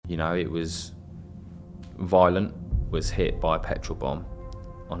It was violent, was hit by a petrol bomb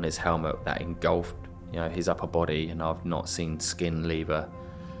on his helmet that engulfed, his upper body, and I've not seen skin leave a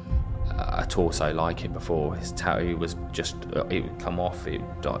torso like it before. His tattoo was just, it would come off,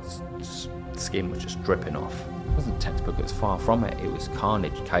 skin was just dripping off. It wasn't textbook, it was far from it. It was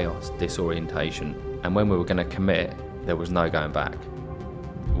carnage, chaos, disorientation. And when we were going to commit, there was no going back.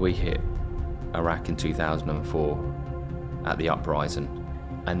 We hit Iraq in 2004 at the uprising.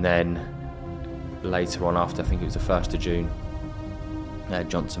 And then later on, after I think it was the 1st of June,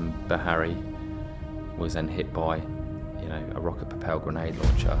 Johnson Bahari was then hit by, a rocket-propelled grenade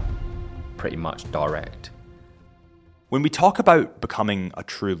launcher, pretty much direct. When we talk about becoming a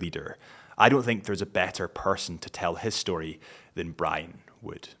true leader, I don't think there's a better person to tell his story than Brian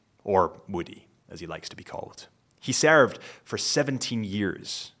would, or Woody, as he likes to be called. He served for 17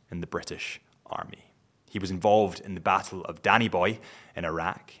 years in the British Army. He was involved in the Battle of Danny Boy in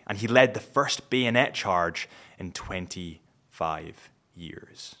Iraq, and he led the first bayonet charge in 25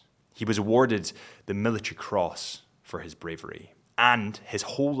 years. He was awarded the Military Cross for his bravery, and his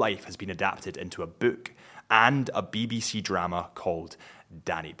whole life has been adapted into a book and a BBC drama called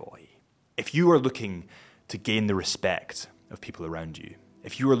Danny Boy. If you are looking to gain the respect of people around you,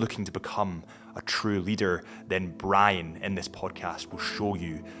 if you are looking to become a true leader, then Brian in this podcast will show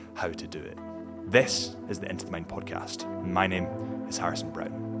you how to do it. This is the Into the Mind podcast, and my name is Harrison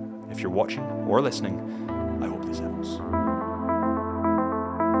Brown. If you're watching or listening, I hope this helps.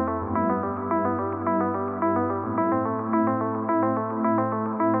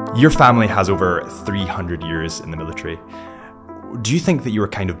 Your family has over 300 years in the military. Do you think that you were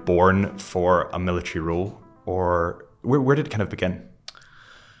kind of born for a military role, or where did it kind of begin?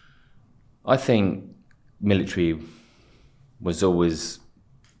 I think military was always,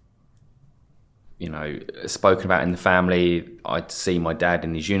 spoken about in the family. I'd see my dad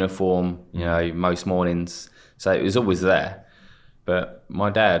in his uniform, most mornings. So it was always there. But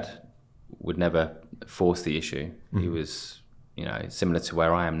my dad would never force the issue. He was, similar to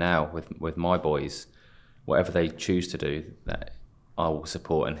where I am now with my boys. Whatever they choose to do, that I will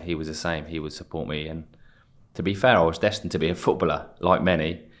support, and he was the same. He would support me. And to be fair, I was destined to be a footballer, like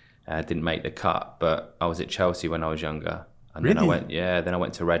many. Didn't make the cut, but I was at Chelsea when I was younger. And really? Then I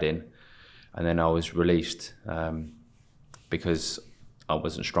went to Reading, and then I was released because I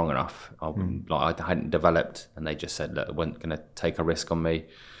wasn't strong enough. I hadn't developed, and they just said, look, they weren't going to take a risk on me.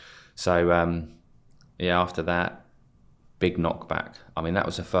 So, after that, big knockback. I mean, that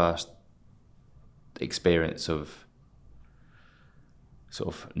was the first experience of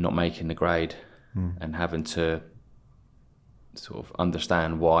sort of not making the grade and having to sort of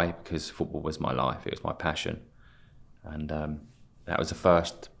understand why, because football was my life, it was my passion. And that was the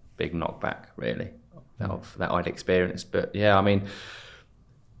first big knockback, really, that I'd experienced. But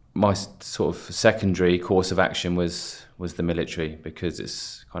my sort of secondary course of action was the military, because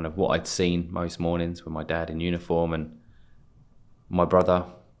it's kind of what I'd seen most mornings with my dad in uniform. And my brother,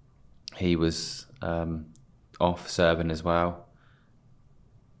 he was off serving as well.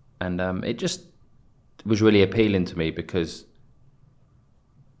 And it just was really appealing to me, because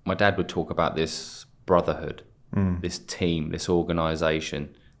my dad would talk about this brotherhood, this team, this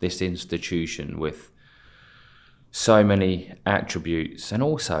organisation, this institution with so many attributes. And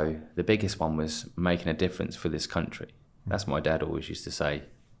also the biggest one was making a difference for this country. That's what my dad always used to say.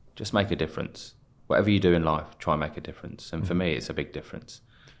 Just make a difference. Whatever you do in life, try and make a difference. And for me, it's a big difference.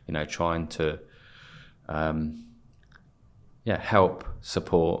 Trying to help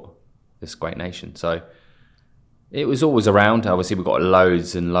support this great nation. So it was always around. Obviously, we've got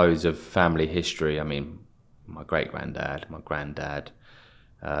loads and loads of family history. I mean, my great-granddad, my granddad,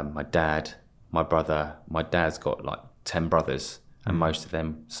 my dad, my brother. My dad's got like 10 brothers, and most of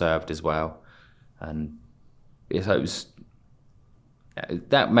them served as well. And so it was,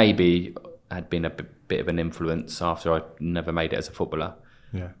 that maybe had been a bit of an influence after I never made it as a footballer.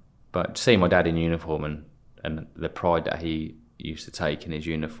 Yeah. But seeing my dad in uniform and the pride that he used to take in his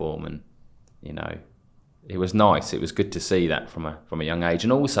uniform, and it was nice. It was good to see that from a young age.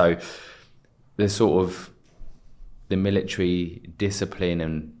 And also the sort of the military discipline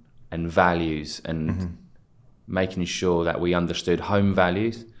and values, and making sure that we understood home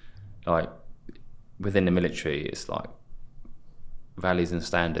values. Like within the military, it's like values and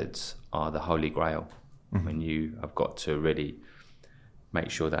standards are the holy grail. When you have got to really make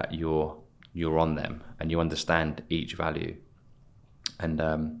sure that you're on them and you understand each value and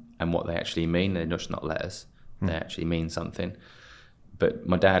what they actually mean. They're just not letters. They actually mean something. But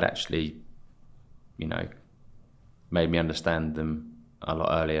my dad actually, made me understand them a lot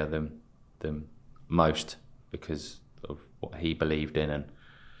earlier than most, because of what he believed in.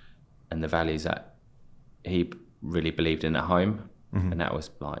 and the values that he really believed in at home. And that was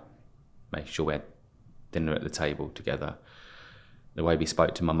like making sure we had dinner at the table together. The way we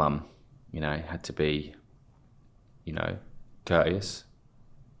spoke to my mum, had to be, courteous.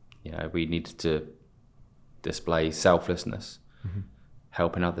 We needed to display selflessness,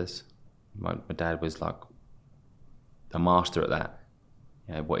 helping others. My dad was like a master at that.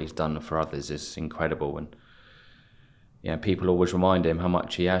 What he's done for others is incredible, and people always remind him how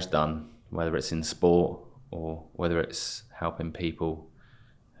much he has done, whether it's in sport or whether it's helping people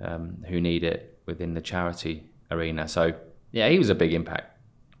who need it within the charity arena. So he was a big impact.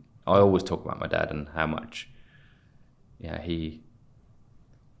 I always talk about my dad and how much he,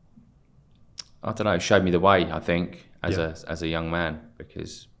 I don't know, showed me the way, I think, as a young man,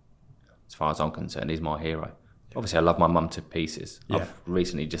 because as far as I'm concerned, he's my hero. Obviously, I love my mum to pieces. I've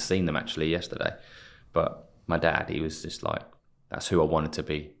recently just seen them actually yesterday. But my dad, he was just like, that's who I wanted to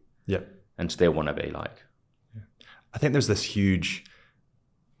be. And still want to be like. I think there's this huge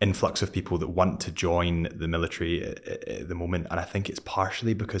influx of people that want to join the military at the moment. And I think it's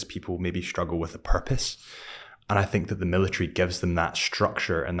partially because people maybe struggle with a purpose. And I think that the military gives them that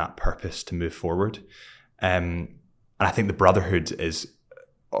structure and that purpose to move forward. And I think the brotherhood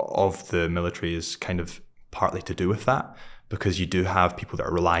of the military is kind of partly to do with that, because you do have people that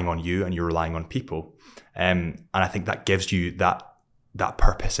are relying on you and you're relying on people. And I think that gives you that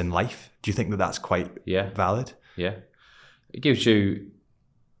purpose in life. Do you think that that's quite valid? Yeah. It gives you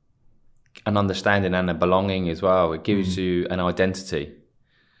an understanding and a belonging as well. It gives you an identity.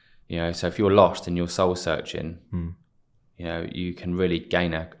 So if you're lost and you're soul searching, you can really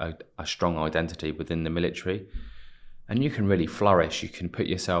gain a strong identity within the military, and you can really flourish. You can put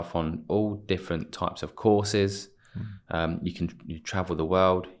yourself on all different types of courses. You travel the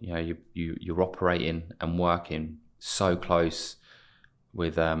world. You're operating and working so close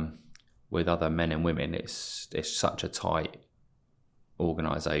with other men and women. It's such a tight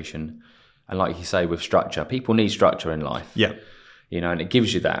organisation, and like you say, with structure, people need structure in life. And it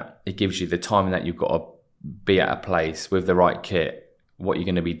gives you that. It gives you the time that you've got to be at a place with the right kit, what you're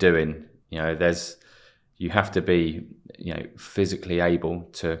going to be doing. You have to be, physically able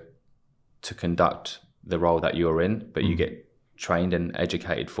to conduct the role that you're in, but you get trained and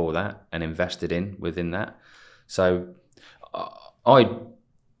educated for that and invested in within that. So I've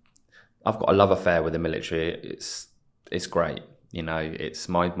got a love affair with the military. It's great. It's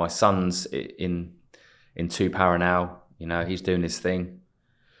my son's in 2 para now. He's doing his thing,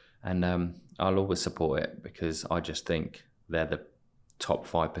 and I'll always support it, because I just think they're the top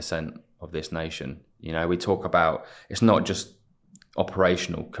 5% of this nation. We talk about, it's not just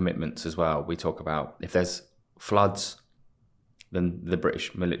operational commitments as well. We talk about, if there's floods, then the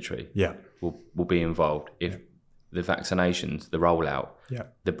British military will be involved. If the vaccinations, the rollout,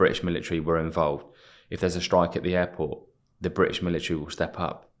 the British military were involved. If there's a strike at the airport, the British military will step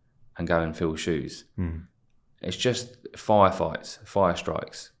up and go and fill shoes. It's just firefights, fire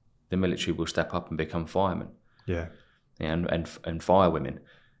strikes. The military will step up and become firemen. And firewomen.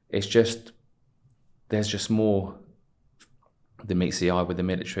 It's just, there's just more that meets the eye with the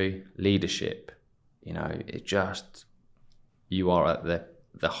military. Leadership, it just, you are at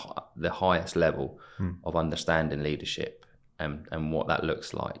the highest level of understanding leadership and what that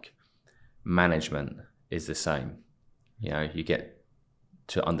looks like. Management is the same. You get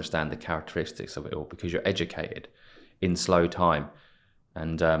to understand the characteristics of it all, because you're educated in slow time,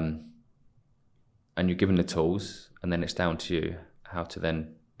 and you're given the tools, and then it's down to you how to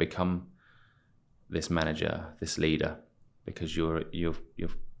then become this manager, this leader, because you've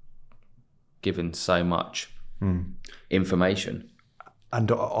given so much information.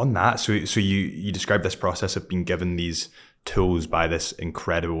 And on that, so you described this process of being given these tools by this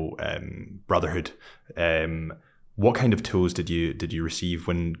incredible brotherhood. What kind of tools did you receive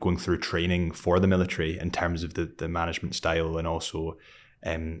when going through training for the military, in terms of the management style, and also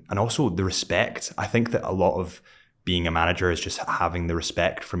the respect? I think that a lot of being a manager is just having the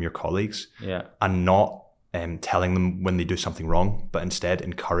respect from your colleagues, and not telling them when they do something wrong, but instead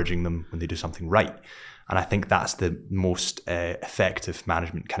encouraging them when they do something right. And I think that's the most effective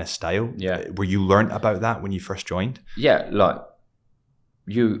management kind of style. Were you learnt about that when you first joined? Like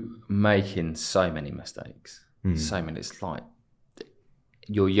you making so many mistakes. So many. It's like,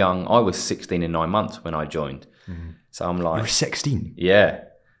 you're young. I was 16 and 9 months when I joined. So I'm like... You were 16? Yeah.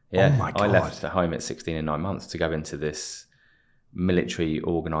 Oh my God. I left home at 16 and 9 months to go into this military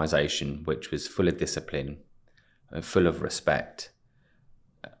organisation, which was full of discipline, full of respect,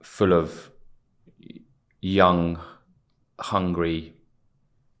 full of young, hungry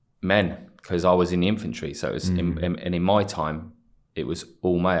men, because I was in the infantry. So it was in my time, it was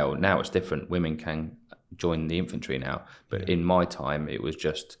all male. Now it's different. Women can join the infantry now, but in my time it was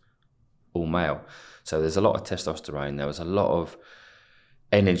just all male. So there's a lot of testosterone. There was a lot of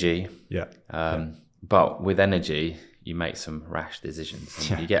energy. But with energy, you make some rash decisions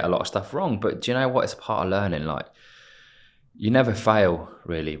and you get a lot of stuff wrong. But do you know what? It's part of learning. Like, you never fail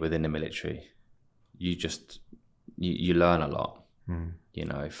really within the military. You just, you learn a lot. You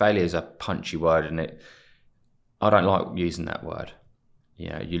know, failure is a punchy word, and I don't like using that word. You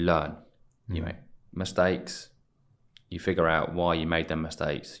know, you learn. You make mistakes. You figure out why you made them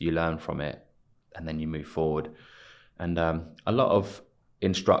mistakes. You learn from it, and then you move forward. And a lot of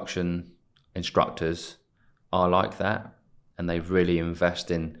instructors are like that, and they really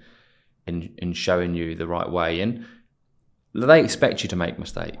invest in showing you the right way. And they expect you to make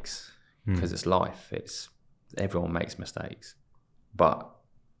mistakes because it's life. Everyone makes mistakes, but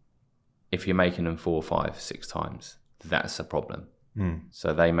if you're making them 4, 5, 6 times, that's a problem.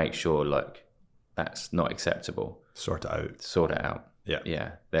 So they make sure, look, that's not acceptable. Sort it out.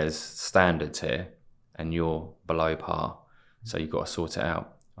 Yeah. There's standards here, and you're below par, so you've got to sort it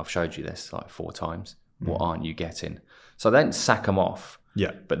out. I've showed you this like 4 times. What aren't you getting? So they don't sack them off.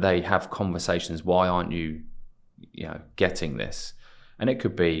 But they have conversations. Why aren't you, getting this? And it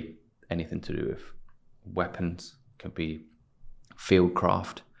could be anything to do with weapons. It could be field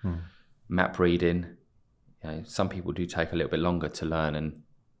craft, map reading. Some people do take a little bit longer to learn and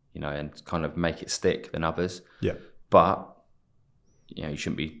kind of make it stick than others. But you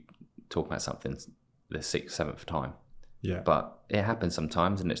shouldn't be talking about something the 6th, 7th time. But it happens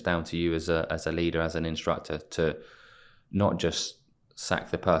sometimes, and it's down to you as a leader, as an instructor, to not just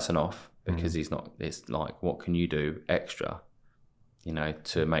sack the person off because he's not. It's like, what can you do extra,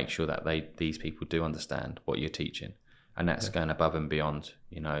 to make sure that these people do understand what you're teaching, and that's going above and beyond,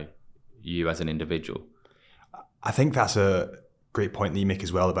 you as an individual. I think that's a great point that you make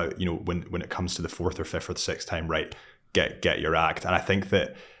as well about, when it comes to the 4th or 5th or the 6th time, right, get your act. And I think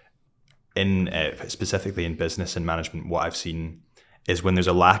that specifically in business and management, what I've seen is when there's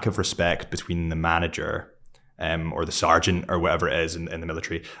a lack of respect between the manager or the sergeant or whatever it is in the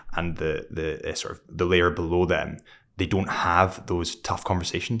military and the sort of the layer below them, they don't have those tough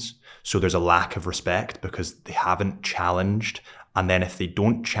conversations. So there's a lack of respect because they haven't challenged. And then if they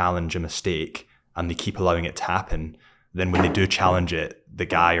don't challenge a mistake and they keep allowing it to happen, then when they do challenge it, the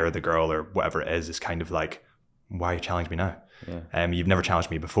guy or the girl or whatever it is kind of like, why are you challenging me now? You've never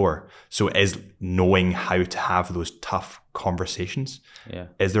challenged me before. So it is knowing how to have those tough conversations.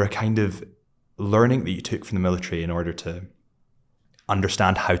 Is there a kind of learning that you took from the military in order to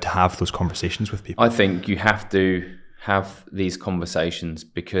understand how to have those conversations with people? I think you have to have these conversations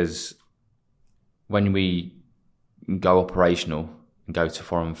because when we go operational and go to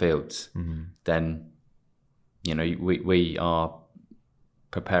foreign fields, then we are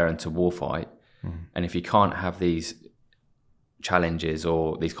preparing to warfight. And if you can't have these challenges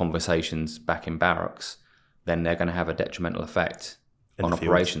or these conversations back in barracks, then they're going to have a detrimental effect on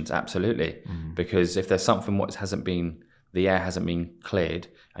operations. Absolutely. Because if there's something the air hasn't been cleared,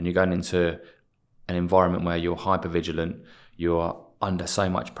 and you're going into an environment where you're hyper vigilant, you're under so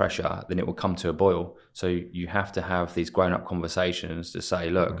much pressure, then it will come to a boil. So you have to have these grown up conversations to say,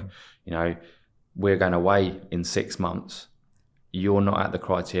 look, we're going away in 6 months. You're not at the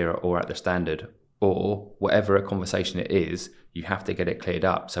criteria or at the standard, or whatever a conversation it is, you have to get it cleared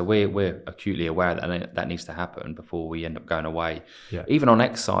up. So we're acutely aware that needs to happen before we end up going away. Even on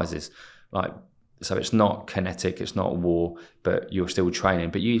exercises, so it's not kinetic, it's not war, but you're still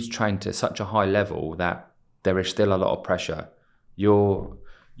training. But you train to such a high level that there is still a lot of pressure. You're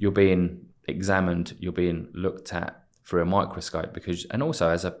being examined, you're being looked at through a microscope and also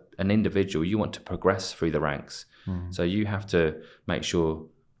as an individual, you want to progress through the ranks. So you have to make sure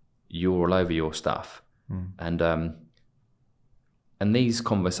you're all over your stuff. And these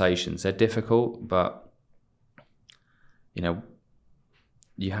conversations, they're difficult, but you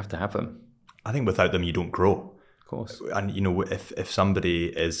have to have them. I think without them, you don't grow. Of course. And if somebody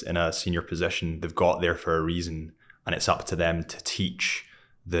is in a senior position, they've got there for a reason, and it's up to them to teach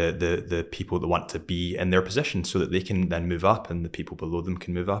the people that want to be in their position so that they can then move up and the people below them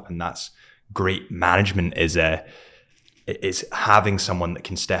can move up. And that's great management is having someone that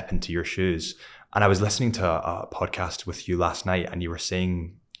can step into your shoes. And I was listening to a podcast with you last night, and you were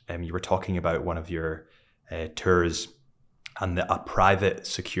saying, you were talking about one of your tours, and that a private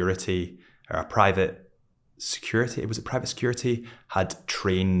security had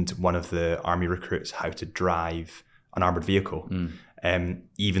trained one of the army recruits how to drive an armored vehicle,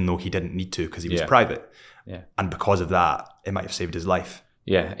 even though he didn't need to because he was private. And because of that, it might have saved his life.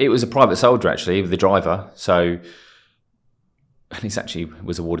 Yeah, it was a private soldier actually, the driver. So and he actually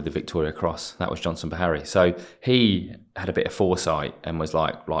was awarded the Victoria Cross. That was Johnson Bahari. So he had a bit of foresight and was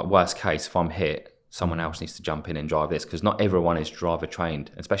like worst case, if I'm hit, someone else needs to jump in and drive this, because not everyone is driver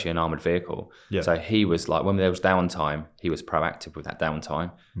trained, especially an armoured vehicle. Yeah. So he was like, when there was downtime, he was proactive with that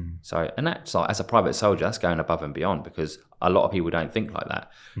downtime. So, and that's like, as a private soldier, that's going above and beyond, because a lot of people don't think like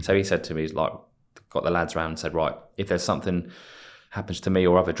that. So he said to me, he's like, got the lads around and said, right, if there's something happens to me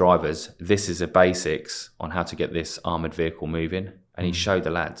or other drivers, this is the basics on how to get this armoured vehicle moving. And he showed the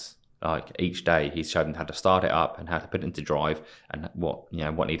lads, like each day, he showed them how to start it up and how to put it into drive, and what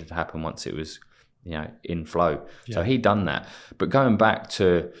needed to happen once it was, in flow. Yeah. So he'd done that. But going back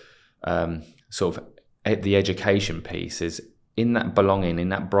to sort of the education piece, is in that belonging, in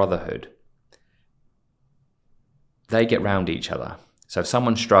that brotherhood, they get round each other. So if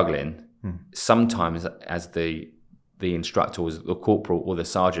someone's struggling, sometimes as the instructor or the corporal or the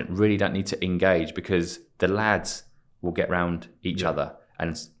sergeant really don't need to engage, because the lads will get round each other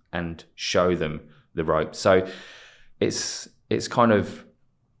and show them the ropes. So it's kind of,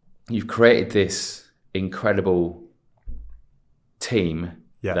 you've created this incredible team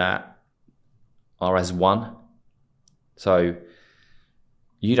that are as one. So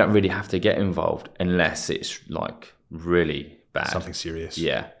you don't really have to get involved unless it's like really bad. Something serious.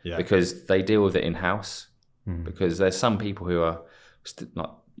 Yeah. Because they deal with it in-house. Because there's some people who are like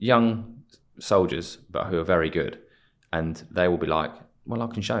young soldiers, but who are very good. And they will be like, well, I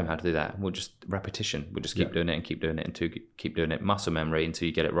can show him how to do that. We'll just repetition. We'll just keep doing it and keep doing it until keep doing it, muscle memory until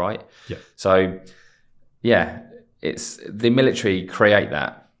you get it right. Yeah. So, it's the military create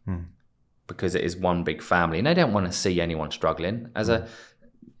that because it is one big family, and they don't want to see anyone struggling.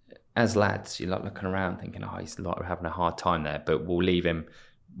 As lads, you're like looking around thinking, oh, he's like having a hard time there, but we'll leave him.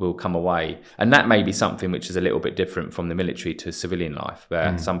 We'll come away. And that may be something which is a little bit different from the military to civilian life,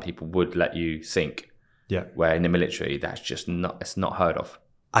 where some people would let you sink. Yeah. Where in the military, it's not heard of.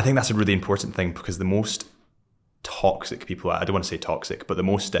 I think that's a really important thing, because the most toxic people, I don't want to say toxic, but the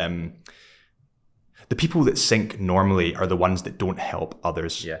most, the people that sink normally are the ones that don't help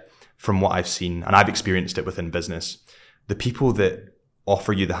others. Yeah. From what I've seen, and I've experienced it within business, the people that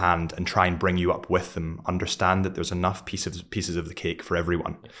offer you the hand and try and bring you up with them understand that there's enough pieces of the cake for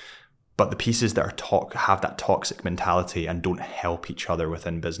everyone. But the pieces that have that toxic mentality and don't help each other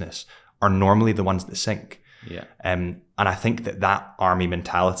within business are normally the ones that sink. Yeah. And I think that army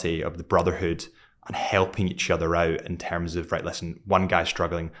mentality of the brotherhood and helping each other out in terms of, right, listen, one guy's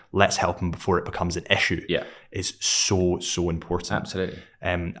struggling, let's help him before it becomes an issue, is so important. Absolutely.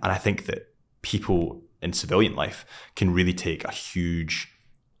 And I think that people in civilian life can really take a huge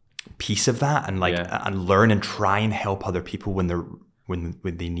piece of that and and learn and try and help other people when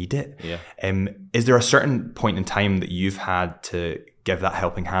they need it. Yeah. Is there a certain point in time that you've had to give that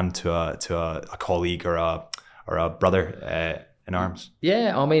helping hand to a colleague or a brother in arms?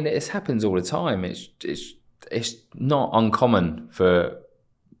 Yeah, I mean, it happens all the time. It's not uncommon for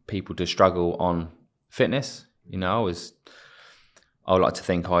people to struggle on fitness. I would like to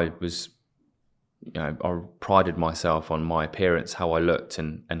think I was, I prided myself on my appearance, how I looked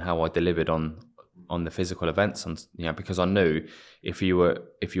and how I delivered on the physical events, because I knew if you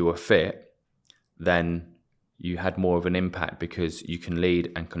were fit, then you had more of an impact, because you can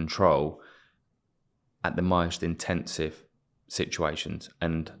lead and control at the most intensive situations.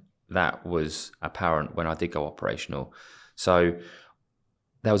 And that was apparent when I did go operational. So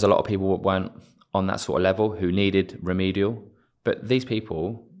there was a lot of people that weren't on that sort of level who needed remedial, but these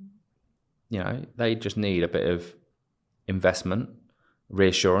people, they just need a bit of investment,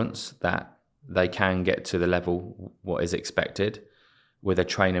 reassurance that they can get to the level what is expected with a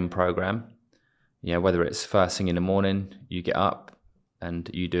training program. Whether it's first thing in the morning, you get up and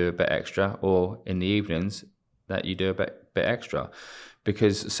you do a bit extra, or in the evenings that you do a bit extra,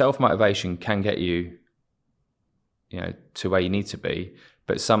 because self-motivation can get you, to where you need to be.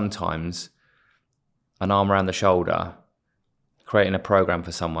 But sometimes an arm around the shoulder, creating a program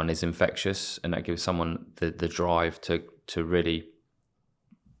for someone is infectious, and that gives someone the drive to really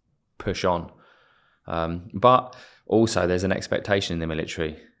push on. But also there's an expectation in the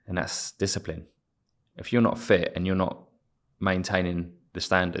military, and that's discipline. If you're not fit and you're not maintaining the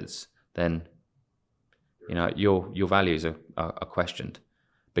standards, then your values are questioned,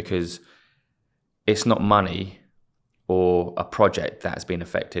 because it's not money or a project that's been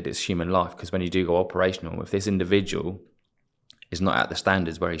affected, it's human life. Because when you do go operational, if this individual is not at the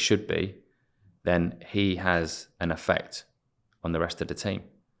standards where he should be, then he has an effect on the rest of the team,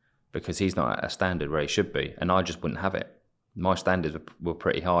 because he's not at a standard where he should be, and I just wouldn't have it. My standards were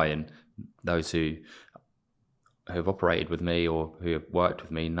pretty high, and those who have operated with me or who have worked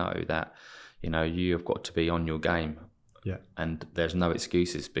with me know that, you have got to be on your game Yeah. And there's no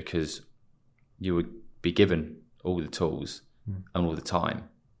excuses, because you would be given all the tools and all the time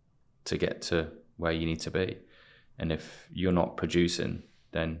to get to where you need to be. And if you're not producing,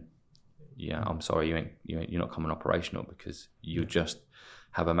 then I'm sorry, you're not coming operational, because you just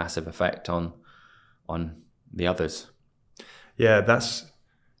have a massive effect on the others. Yeah,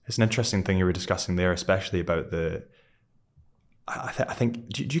 it's an interesting thing you were discussing there, especially about I think,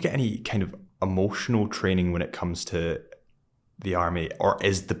 do you get any kind of emotional training when it comes to the army, or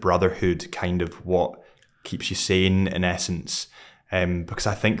is the brotherhood kind of what keeps you sane in essence? Because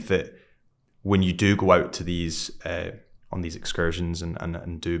I think that when you do go out to these on these excursions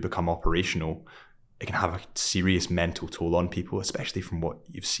and do become operational, it can have a serious mental toll on people, especially from what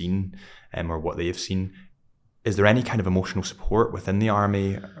you've seen or what they have seen. Is there any kind of emotional support within the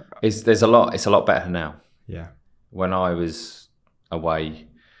army? There's a lot. It's a lot better now. Yeah. When I was away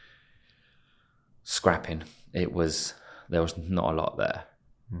scrapping, there was not a lot there.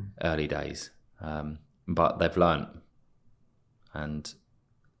 Early days, but they've learnt, and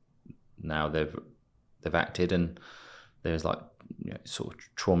now they've acted, and there's sort of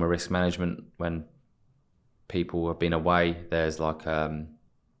trauma risk management when people have been away. There's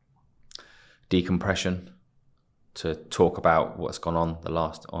decompression to talk about what's gone on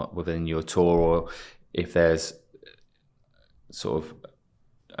within your tour, or if there's sort of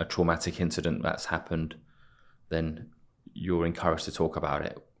a traumatic incident that's happened, then you're encouraged to talk about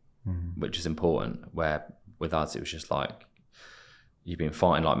it, which is important. Where with us, it was just like, you've been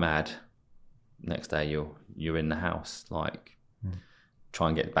fighting like mad. Next day, you're in the house, try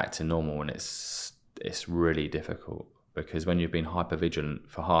and get back to normal, and it's really difficult, because when you've been hyper vigilant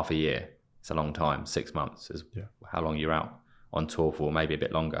for half a year, it's a long time. 6 months is how long you're out on tour for, maybe a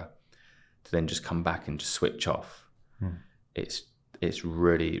bit longer. To then just come back and just switch off, it's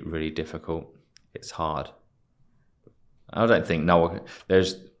really, really difficult. It's hard. I don't think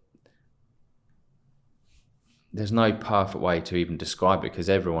there's no perfect way to even describe it, because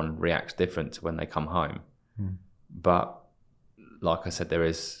everyone reacts different to when they come home. But like I said, there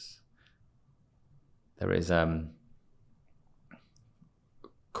is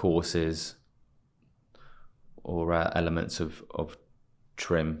courses or elements of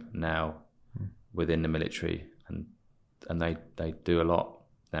trim now within the military, and they do a lot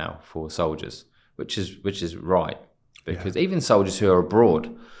now for soldiers, which is right, because even soldiers who are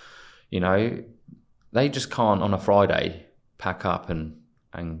abroad, they just can't on a Friday pack up and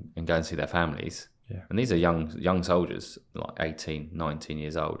go and see their families. Yeah. And these are young soldiers, like 18, 19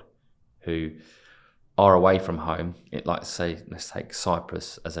 years old, who are away from home. Let's take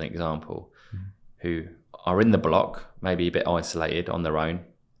Cyprus as an example, who are in the block, maybe a bit isolated on their own.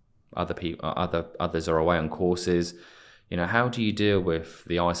 Others are away on courses. How do you deal with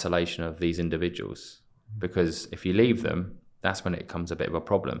the isolation of these individuals? Because if you leave them, that's when it becomes a bit of a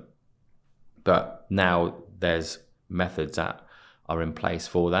problem. But now there's methods that are in place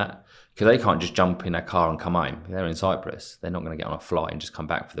for that, because they can't just jump in a car and come home. They're in Cyprus. They're not going to get on a flight and just come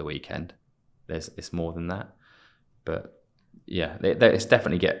back for the weekend. It's more than that. But yeah, it's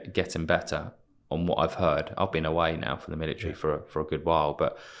definitely getting better on what I've heard. I've been away now for the military for a good while,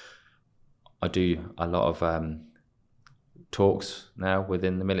 but I do a lot of talks now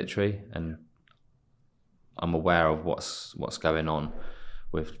within the military, and I'm aware of what's going on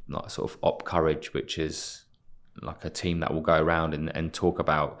with sort of op courage, which is like a team that will go around and talk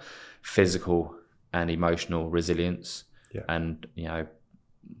about physical and emotional resilience, and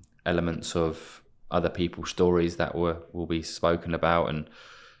elements of other people's stories that will be spoken about, and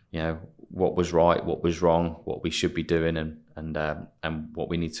what was right, what was wrong, what we should be doing, and what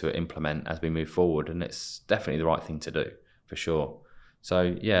we need to implement as we move forward. And it's definitely the right thing to do, for sure.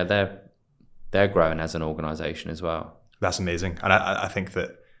 So yeah, they're growing as an organisation as well. That's amazing. And I think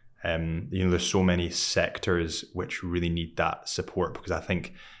that there's so many sectors which really need that support, because I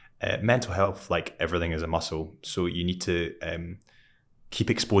think mental health, like everything, is a muscle. So you need to keep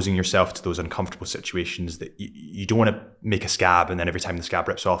exposing yourself to those uncomfortable situations that you don't want to make a scab, and then every time the scab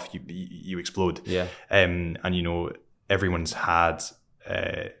rips off, you explode. Yeah. And everyone's had,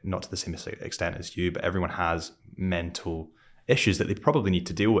 not to the same extent as you, but everyone has mental issues that they probably need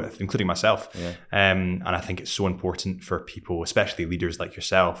to deal with, including myself. Yeah. And I think it's so important for people, especially leaders like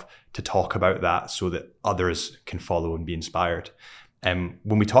yourself, to talk about that so that others can follow and be inspired. When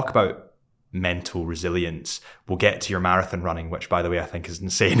we talk about mental resilience, we'll get to your marathon running, which, by the way, I think is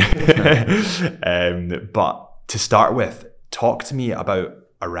insane. But to start with, talk to me about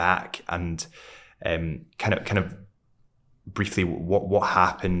Iraq and kind of briefly what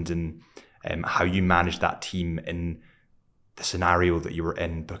happened and how you managed that team in the scenario that you were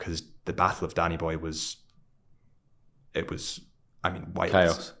in, because the Battle of Danny Boy was it was, I mean, wild.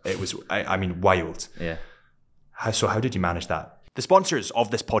 Chaos. It was, I mean, wild. Yeah. How did you manage that? The sponsors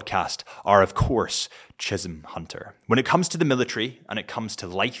of this podcast are, of course, Chisholm Hunter. When it comes to the military and it comes to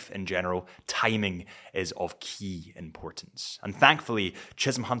life in general, timing is of key importance. And thankfully,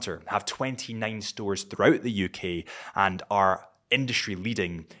 Chisholm Hunter have 29 stores throughout the UK and are industry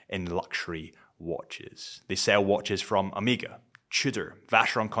leading in luxury watches. They sell watches from Omega, Tudor,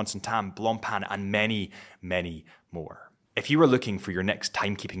 Vacheron Constantin, Blancpain, and many, many more. If you are looking for your next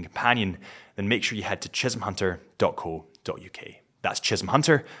timekeeping companion, then make sure you head to chisholmhunter.co.uk. That's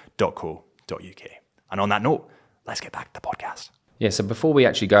chisholmhunter.co.uk. And on that note, let's get back to the podcast. Yeah, so before we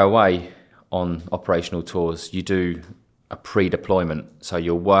actually go away on operational tours, you do a pre-deployment. So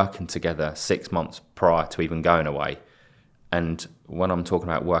you're working together 6 months prior to even going away. And when I'm talking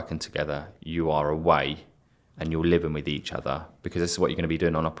about working together, you are away and you're living with each other, because this is what you're going to be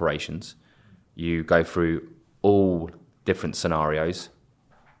doing on operations. You go through all different scenarios,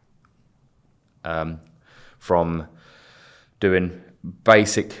 from doing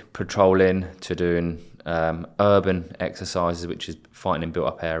basic patrolling to doing urban exercises, which is fighting in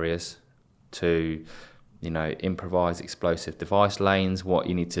built-up areas, to improvised explosive device lanes, what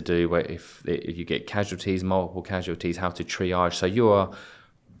you need to do where if you get casualties, multiple casualties, how to triage. So you are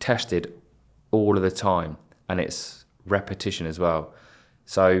tested all of the time, and it's repetition as well.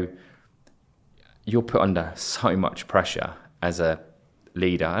 So you're put under so much pressure as a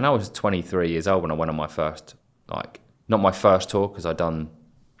leader. And I was 23 years old when I went on my first, not my first tour, because I'd done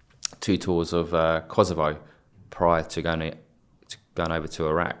 2 tours of Kosovo prior to going over to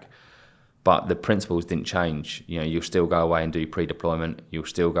Iraq. But the principles didn't change. You'll still go away and do pre-deployment. You'll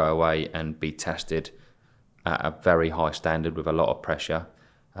still go away and be tested at a very high standard with a lot of pressure,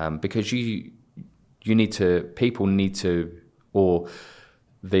 because people need to, or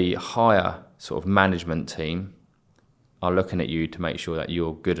the higher sort of management team are looking at you to make sure that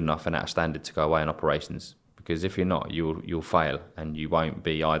you're good enough and at a standard to go away on operations. Because if you're not, you'll fail, and you won't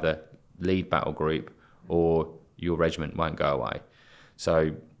be either lead battle group or your regiment won't go away.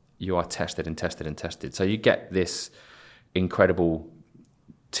 So you are tested and tested and tested. So you get this incredible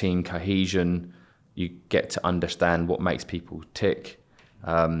team cohesion. You get to understand what makes people tick.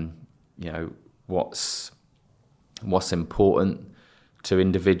 What's important to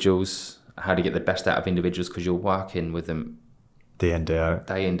individuals, how to get the best out of individuals, because you're working with them day in, day out,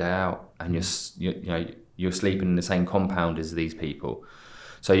 and you're sleeping in the same compound as these people.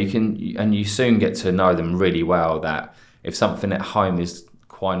 So you soon get to know them really well, that if something at home is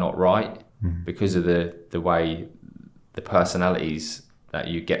quite not right, because of the way the personalities that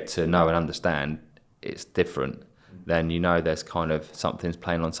you get to know and understand, it's different, then there's kind of something's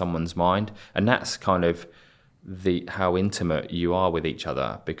playing on someone's mind. And that's kind of how intimate you are with each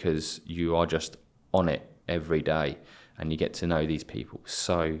other, because you are just on it every day, and you get to know these people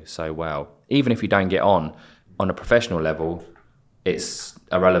so well. Even if you don't get on a professional level, it's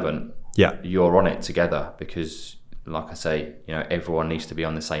irrelevant. Yeah, you're on it together, because like I say, everyone needs to be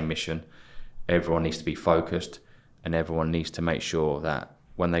on the same mission, everyone needs to be focused, and everyone needs to make sure that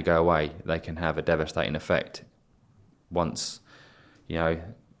when they go away, they can have a devastating effect once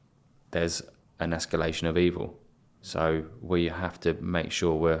there's an escalation of evil. So we have to make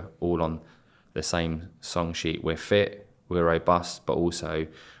sure we're all on the same song sheet. We're fit, we're robust, but also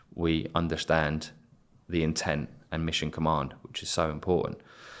we understand the intent and mission command, which is so important.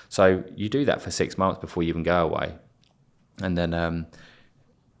 So you do that for 6 months before you even go away. And then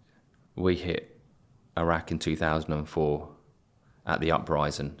we hit Iraq in 2004 at the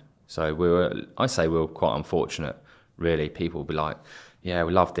uprising. So we were quite unfortunate, really. People would be like, yeah,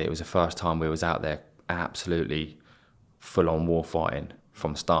 we loved it. It was the first time we was out there absolutely full-on war fighting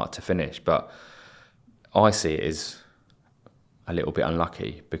from start to finish. But I see it as a little bit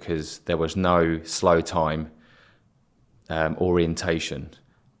unlucky, because there was no slow time orientation.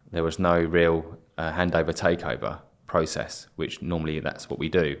 There was no real handover takeover process, which normally that's what we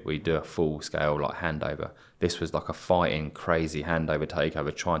do. We do a full-scale handover. This was like a fighting, crazy handover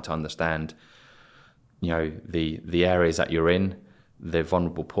takeover, trying to understand the areas that you're in, the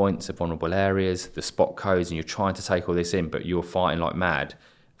vulnerable points, the vulnerable areas, the spot codes, and you're trying to take all this in, but you're fighting like mad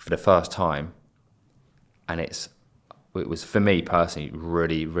for the first time. And it was, for me personally,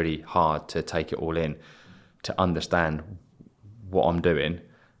 really, really hard to take it all in, to understand what I'm doing,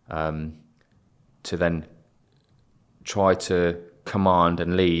 to then try to command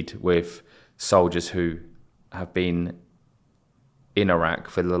and lead with soldiers who have been in Iraq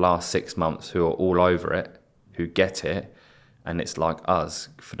for the last 6 months, who are all over it, who get it. And it's like us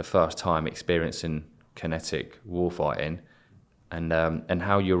for the first time experiencing kinetic warfighting, and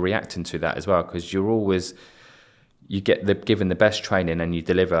how you're reacting to that as well, because you're always, you get given the best training and you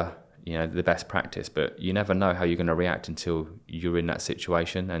deliver, the best practice, but you never know how you're going to react until you're in that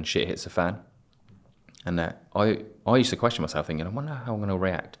situation and shit hits the fan. And I used to question myself, thinking, I wonder how I'm going to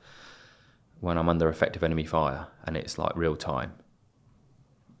react when I'm under effective enemy fire and it's like real time,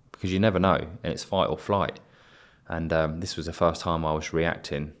 because you never know, and it's fight or flight. And this was the first time I was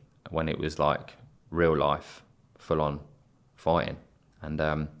reacting when it was like real life, full on fighting.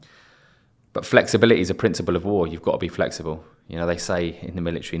 And but flexibility is a principle of war. You've got to be flexible. They say in the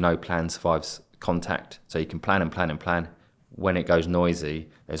military, no plan survives contact. So you can plan and plan and plan. When it goes noisy,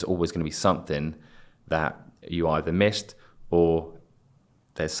 there's always going to be something that you either missed, or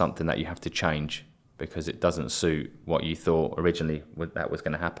there's something that you have to change because it doesn't suit what you thought originally that was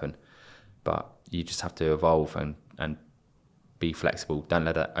going to happen. But you just have to evolve and be flexible. Don't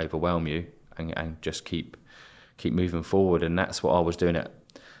let it overwhelm you, and just keep moving forward. And that's what I was doing at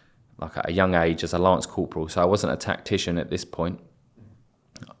a young age as a lance corporal. So I wasn't a tactician at this point.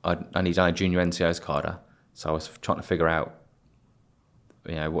 I'd only done a junior NCO's cadre, so I was trying to figure out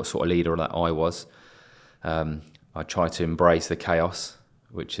what sort of leader that I was. I try to embrace the chaos,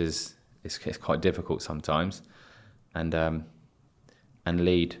 which is quite difficult sometimes, and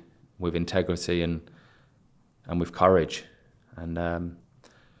lead with integrity and with courage. And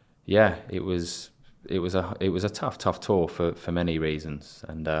it was a tough tour for many reasons.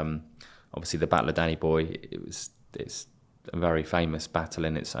 And obviously the Battle of Danny Boy, it's a very famous battle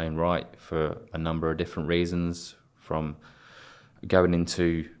in its own right for a number of different reasons, from going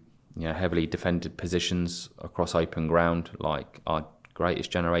into heavily defended positions across open ground like our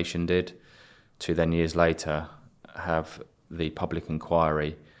greatest generation did, to then years later have the public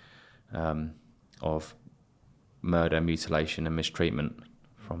inquiry of murder, mutilation and mistreatment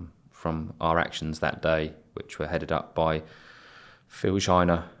from our actions that day, which were headed up by Phil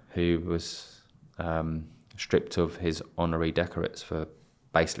Shiner, who was stripped of his honorary decorates for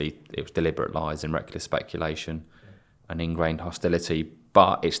basically, it was deliberate lies and reckless speculation and ingrained hostility,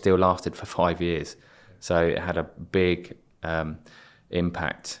 but it still lasted for 5 years. So it had a big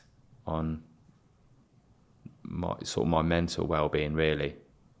impact on my mental well-being, really,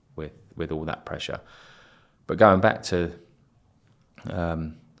 with all that pressure. But going back to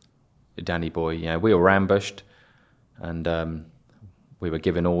Danny Boy, we were ambushed, and we were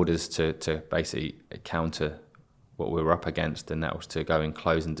given orders to basically counter what we were up against, and that was to go and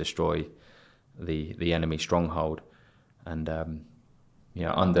close and destroy the enemy stronghold. And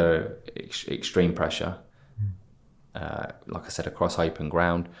under extreme pressure, like I said, across open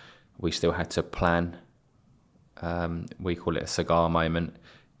ground, we still had to plan. We call it a cigar moment.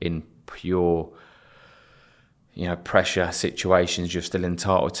 In pure pressure situations, you're still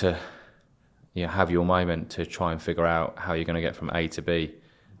entitled to have your moment to try and figure out how you're going to get from A to B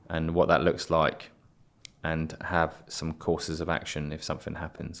and what that looks like, and have some courses of action if something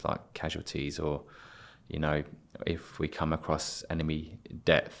happens, like casualties, or if we come across enemy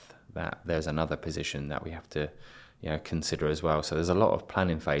depth, that there's another position that we have to consider as well. So there's a lot of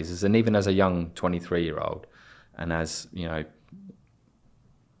planning phases. And even as a young 23-year-old, and as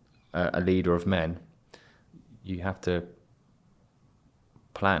a leader of men, you have to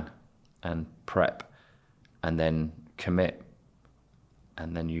plan and prep and then commit,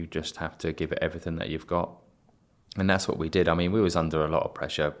 and then you just have to give it everything that you've got. And that's what we did. I mean, we was under a lot of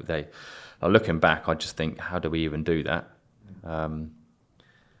pressure. Looking back, I just think, how do we even do that?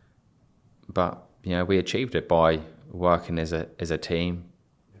 But we achieved it by working as a team,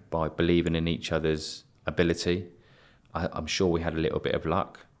 by believing in each other's ability. I'm sure we had a little bit of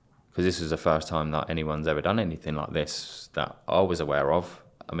luck, because this was the first time that anyone's ever done anything like this that I was aware of.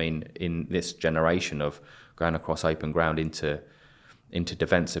 I mean, in this generation of going across open ground into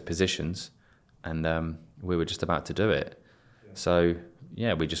defensive positions, and we were just about to do it. Yeah. So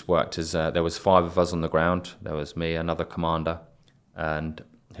we just worked as there was 5 of us on the ground. There was me, another commander, and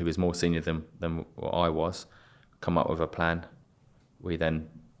who was more senior than what I was. Come up with a plan. We then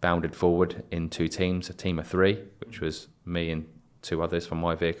bounded forward in 2 teams, a team of 3, which was me and 2 others from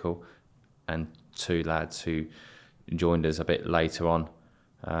my vehicle, and 2 lads who joined us a bit later on.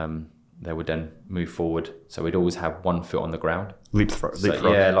 They would then move forward. So we'd always have 1 foot on the ground. Leapfrog.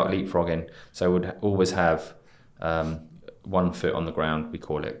 Yeah, like leapfrogging. So we'd always have 1 foot on the ground, we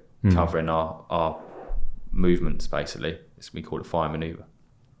call it, covering our movements, basically. We call it fire manoeuvre.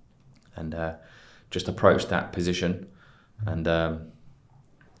 And just approach that position. And,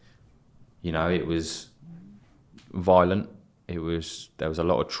 it was violent. There was a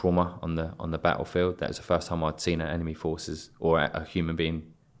lot of trauma on the battlefield. That was the first time I'd seen enemy forces or a human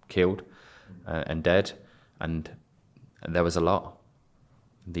being killed and dead, and there was a lot.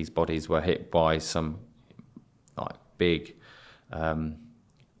 These bodies were hit by some like big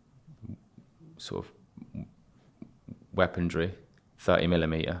sort of weaponry.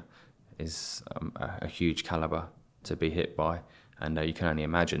 30mm is a huge caliber to be hit by, and you can only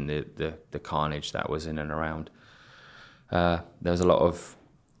imagine the carnage that was in and around. There was a lot of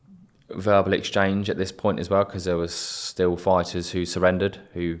verbal exchange at this point as well, because there was still fighters who surrendered,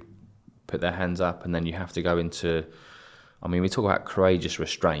 who put their hands up, and then you have to go into, I mean, we talk about courageous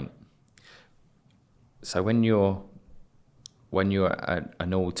restraint. So when you're at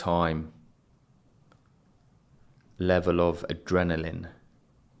an all-time level of adrenaline,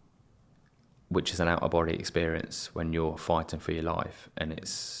 which is an out-of-body experience when you're fighting for your life, and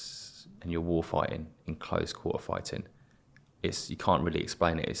you're war fighting, in close quarter fighting, you can't really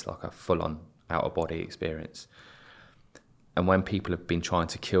explain it. It's like a full-on out-of-body experience. And when people have been trying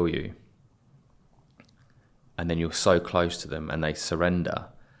to kill you, and then you're so close to them and they surrender,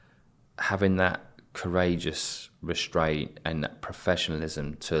 having that courageous restraint and that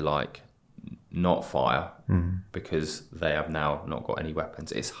professionalism to like not fire because they have now not got any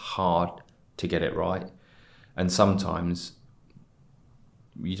weapons, it's hard to get it right. And sometimes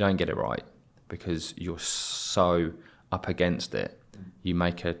you don't get it right because you're so up against it. You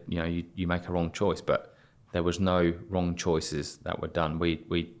make a wrong choice, but there was no wrong choices that were done.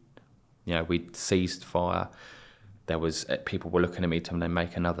 We ceased fire. There was people were looking at me to then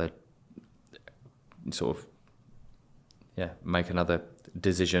make another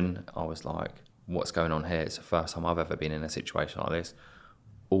decision. I was like, what's going on here? It's the first time I've ever been in a situation like this.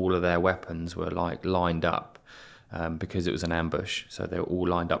 All of their weapons were like lined up because it was an ambush. So they were all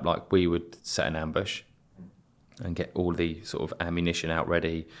lined up like we would set an ambush and get all the sort of ammunition out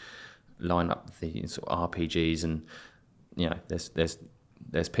ready, line up the sort of RPGs, and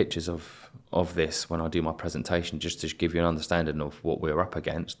there's pictures of this when I do my presentation, just to give you an understanding of what we were up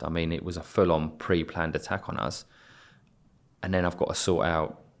against. I mean, it was a full-on pre-planned attack on us. And then I've got to sort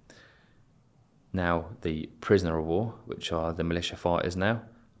out now the prisoner of war, which are the militia fighters now.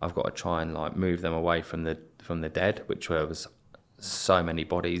 I've got to try and like move them away from the dead, which was so many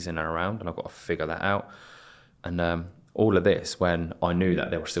bodies in and around, and I've got to figure that out. And all of this when I knew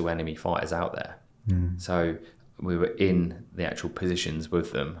that there were still enemy fighters out there. So we were in the actual positions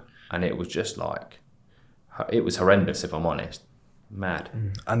with them, and it was just like, it was horrendous, if I'm honest. Mad.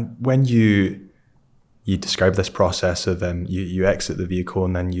 And when you describe this process of you exit the vehicle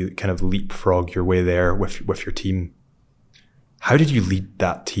and then you kind of leapfrog your way there with your team, how did you lead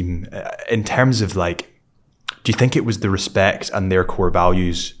that team in terms of like, do you think it was the respect and their core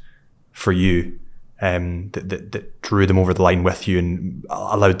values for you that drew them over the line with you and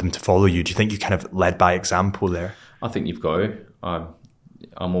allowed them to follow you? Do you think you kind of led by example there? I think you've got to.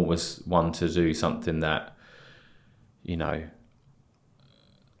 I'm always one to do something that,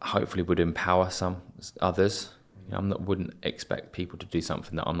 hopefully would empower some others. Wouldn't expect people to do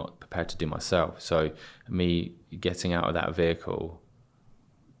something that I'm not prepared to do myself. So me getting out of that vehicle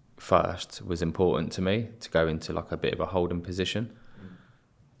first was important to me, to go into like a bit of a holding position,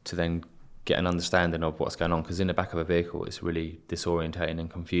 to then get an understanding of what's going on, because in the back of a vehicle it's really disorientating and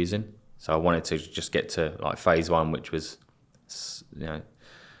confusing. So I wanted to just get to like phase one, which was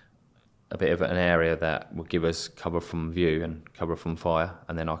a bit of an area that will give us cover from view and cover from fire,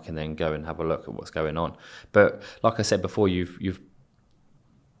 and then I can then go and have a look at what's going on. But like I said before, you've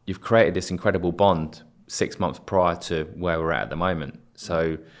created this incredible bond 6 months prior to where we're at the moment.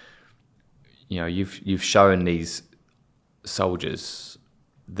 So you've shown these soldiers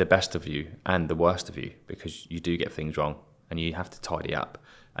the best of you and the worst of you, because you do get things wrong and you have to tidy up.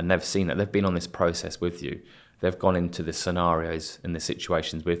 And they've seen that. They've been on this process with you. They've gone into the scenarios and the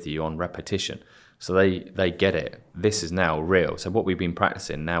situations with you on repetition. So they get it. This is now real. So what we've been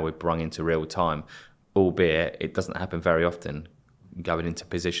practicing, now we've brought into real time, albeit it doesn't happen very often going into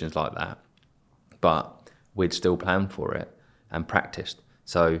positions like that. But we'd still planned for it and practiced.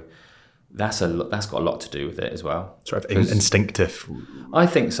 So that's got a lot to do with it as well. Sort of instinctive. I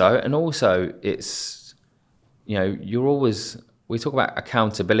think so. And also it's, you're always... We talk about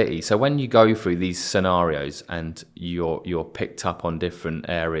accountability. So when you go through these scenarios and you're picked up on different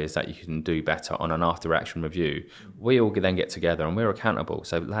areas that you can do better on an after action review, we all then get together and we're accountable.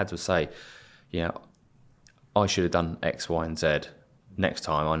 So lads will say, I should have done X, Y, and Z. Next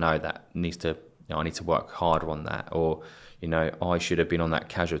time I know that I need to work harder on that. Or, I should have been on that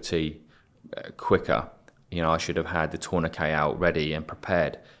casualty quicker. I should have had the tourniquet out ready and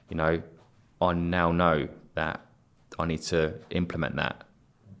prepared. I now know that I need to implement that.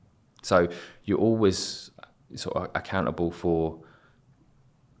 So you're always sort of accountable for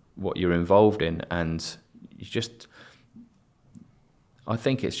what you're involved in, and I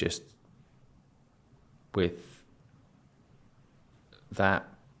think it's just with that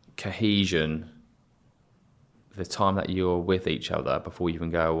cohesion, the time that you're with each other before you even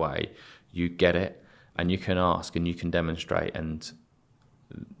go away, you get it, and you can ask and you can demonstrate, and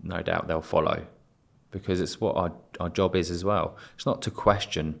no doubt they'll follow, because it's what our job is as well. It's not to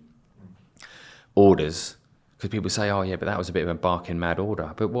question orders, because people say, oh yeah, but that was a bit of a barking mad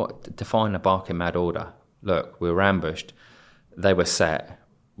order. But what, define a barking mad order? Look, we were ambushed, they were set,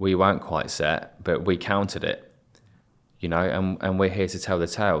 we weren't quite set, but we countered it, you know, and we're here to tell the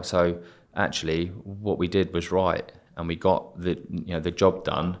tale. So actually what we did was right, and we got the job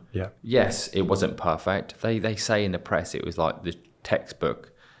done. Yeah. Yes, it wasn't perfect. They say in the press it was like the textbook.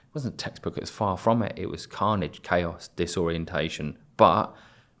 It wasn't textbook, it was far from it. It was carnage, chaos, disorientation. But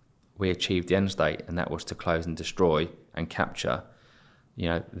we achieved the end state, and that was to close and destroy and capture, you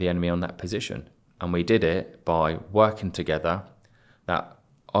know, the enemy on that position. And we did it by working together, that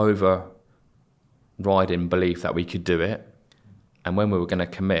overriding belief that we could do it. And when we were going to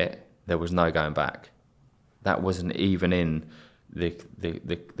commit, there was no going back. That wasn't even in the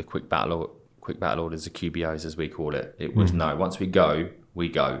quick battle orders, the QBOs as we call it. It was no. Once we go, we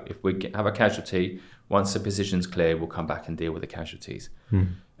go. If we have a casualty, once the position's clear, we'll come back and deal with the casualties.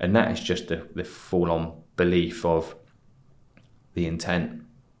 And that is just the full-on belief of the intent.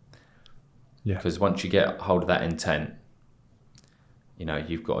 Yeah. Because once you get hold of that intent, you know,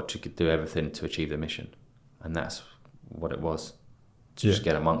 you've got to do everything to achieve the mission. And that's what it was, to just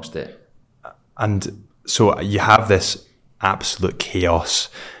get amongst it. And so you have this absolute chaos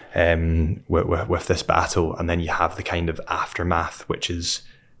with this battle, and then you have the kind of aftermath, which is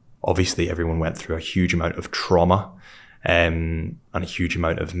obviously everyone went through a huge amount of trauma and a huge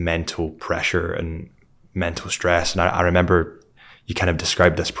amount of mental pressure and mental stress. And I remember you kind of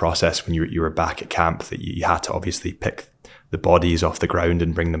described this process when you were back at camp, that you had to obviously pick the bodies off the ground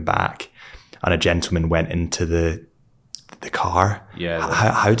and bring them back, and a gentleman went into the car. Yeah.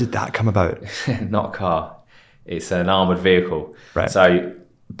 How did that come about? Not a car. It's an armoured vehicle. Right. So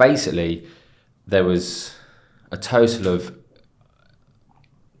basically, there was a total of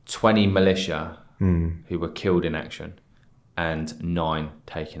 20 militia who were killed in action, and 9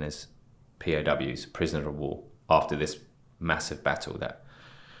 taken as POWs, prisoner of war, after this massive battle that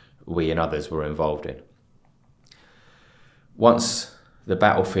we and others were involved in. Once the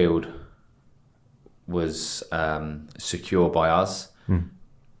battlefield was secure by us,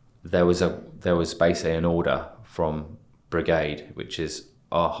 there was basically an order from brigade, which is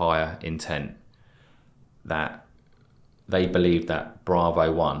our higher intent, that they believed that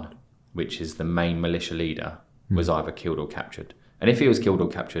Bravo 1, which is the main militia leader, was either killed or captured. And if he was killed or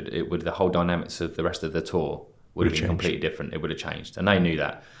captured, the whole dynamics of the rest of the tour would have been completely different. It would have changed, and they knew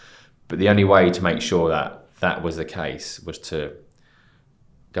that. But the only way to make sure that that was the case was to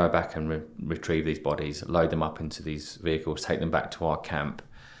go back and retrieve these bodies, load them up into these vehicles, take them back to our camp,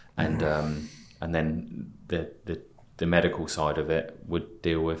 and then the medical side of it would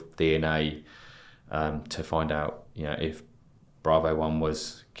deal with DNA to find out, you know, if Bravo 1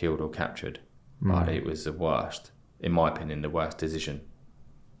 was killed or captured. But it was the worst, in my opinion, the worst decision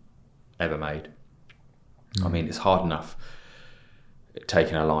ever made. I mean, it's hard enough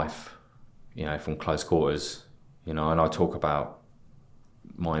taking a life, you know, from close quarters, you know, and I talk about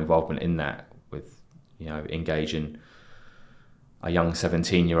my involvement in that with, you know, engaging a young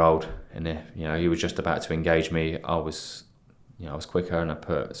 17-year-old, and you know, he was just about to engage me. I was quicker, and I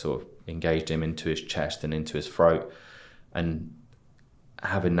engaged him into his chest and into his throat, and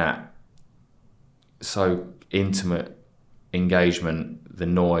having that so intimate engagement, the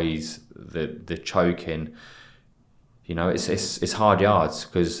noise, the choking, you know, it's hard yards,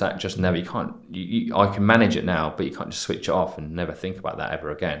 because that just never, I can manage it now, but you can't just switch it off and never think about that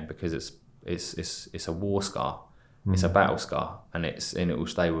ever again, because it's a war scar, it's a battle scar, and it will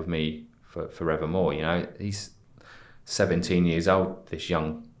stay with me for forevermore. You know, he's 17 years old, this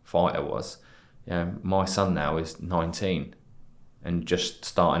young fighter was. You know, my son now is 19 and just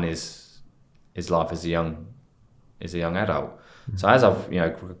starting his life as a young adult. So as I've, you know,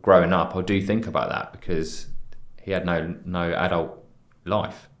 growing up, I do think about that, because he had no adult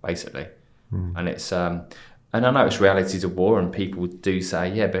life, basically. And it's and I know it's realities of war, and people do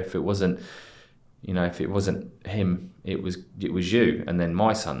say, yeah, but if it wasn't him, it was you. And then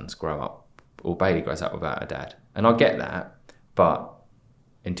my sons grow up, or Bailey grows up without a dad, and I get that. But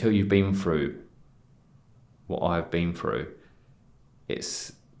until you've been through what I've been through,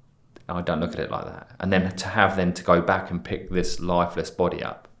 I don't look at it like that. And then to go back and pick this lifeless body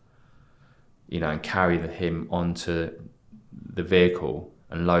up, you know, and carry him onto the vehicle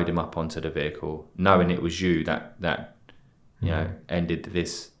and load him up onto the vehicle, knowing it was you that you know, ended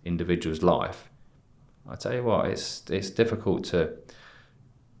this individual's life. I tell you what, it's difficult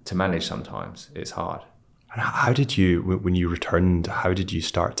to manage sometimes. It's hard. And how did you, when you returned, how did you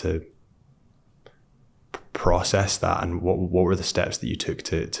start to process that, and what were the steps that you took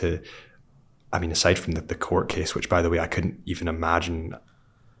to I mean, aside from the court case, which, by the way, I couldn't even imagine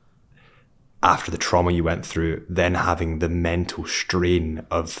after the trauma you went through, then having the mental strain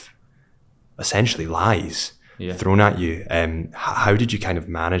of essentially lies thrown at you. How did you kind of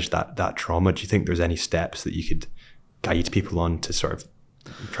manage that trauma? Do you think there's any steps that you could guide people on to sort of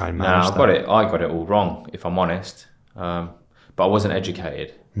try and manage that? I got it all wrong, if I'm honest. But I wasn't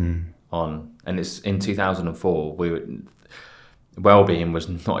educated on, and it's in 2004, well-being was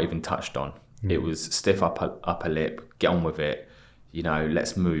not even touched on. It was stiff upper lip, get on with it,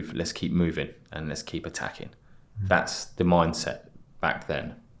 let's move, let's keep moving, and let's keep attacking. That's the mindset back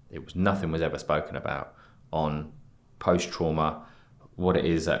then. Nothing was ever spoken about on post-trauma, what it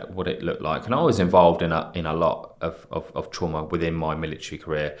is, what it looked like. And I was involved in a lot of trauma within my military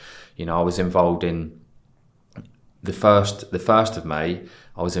career. I was involved in the 1st of May,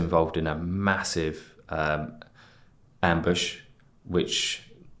 I was involved in a massive ambush, which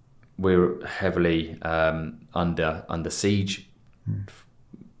we were heavily under siege.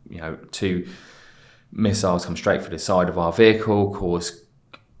 2 missiles come straight for the side of our vehicle, caused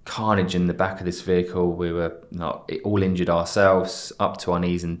carnage in the back of this vehicle. We were all injured ourselves, up to our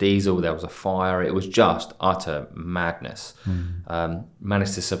knees in diesel. There was a fire. It was just utter madness.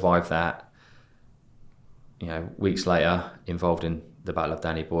 Managed to survive that. Weeks later, involved in the Battle of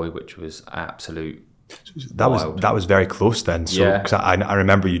Danny Boy, which was absolute. That was very close then. So, yeah. 'cause I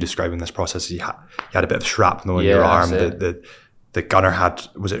remember you describing this process. You had a bit of shrapnel in your arm. The gunner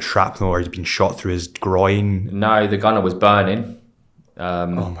was it shrapnel, or he'd been shot through his groin? No, the gunner was burning. Oh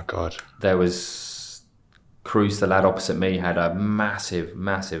my God. There was Cruz, the lad opposite me, had a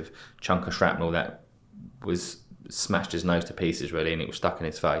massive chunk of shrapnel that was smashed his nose to pieces, really, and it was stuck in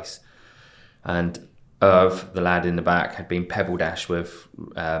his face. And Irv, the lad in the back, had been pebble dashed with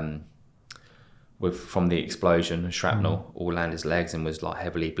from the explosion, shrapnel all around his legs, and was like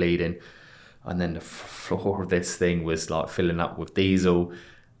heavily bleeding. And then the floor of this thing was like filling up with diesel.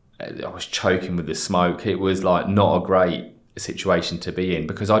 I was choking with the smoke. It was like not a great situation to be in,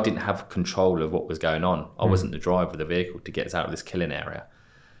 because I didn't have control of what was going on. I wasn't the driver of the vehicle to get us out of this killing area.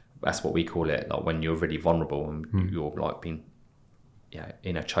 That's what we call it, like when you're really vulnerable and you're like being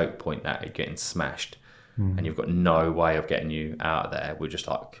in a choke point that you're getting smashed and you've got no way of getting you out of there. We're just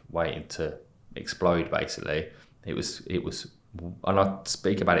like waiting to explode, basically. It was, and I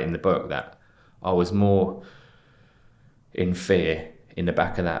speak about it in the book, that I was more in fear in the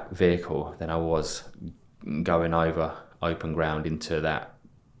back of that vehicle than I was going over open ground into that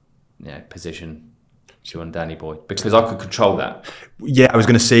position on Danny Boy, because I could control that. Yeah, I was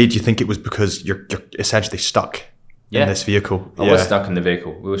going to say, do you think it was because you're essentially stuck in this vehicle? I was stuck in the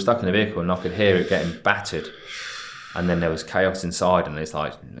vehicle. We were stuck in the vehicle, and I could hear it getting battered. And then there was chaos inside, and it's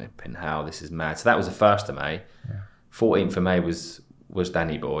like, how this is mad. So that was the 1st of May. 14th of May was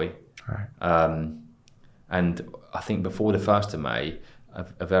Danny Boy. Right. And I think before the 1st of May,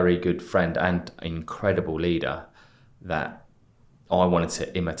 a very good friend and incredible leader that I wanted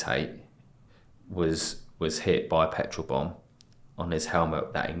to imitate was hit by a petrol bomb on his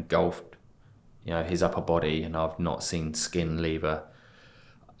helmet that engulfed his upper body, and I've not seen skin leave a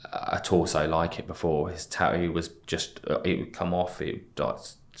torso like it before. His tattoo was just, it would come off,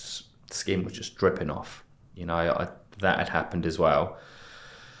 skin was just dripping off. That had happened as well.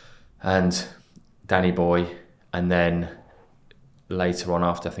 And Danny Boy, and then later on,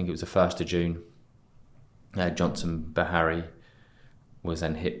 after I think it was the 1st of June, Johnson Bahari was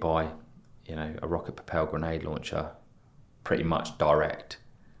then hit by a rocket propelled grenade launcher, pretty much direct,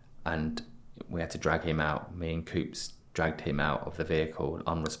 and we had to drag him out. Me and Coops dragged him out of the vehicle,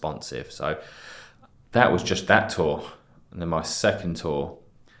 unresponsive. So that was just that tour. And then my second tour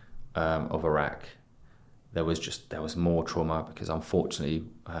of Iraq, there was more trauma, because unfortunately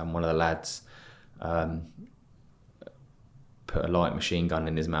one of the lads put a light machine gun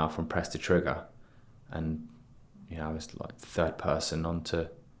in his mouth and pressed the trigger, and I was like third person onto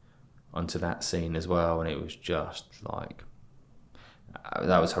that scene as well, and it was just like,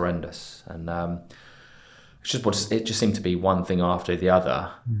 that was horrendous. And it just seemed to be one thing after the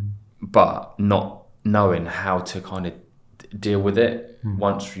other, but not knowing how to kind of deal with it.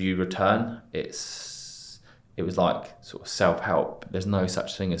 Once you return, it was like sort of self-help. There's no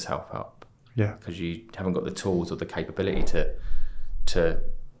such thing as self-help, because you haven't got the tools or the capability to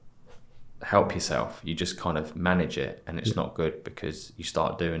help yourself. You just kind of manage it, and it's not good, because you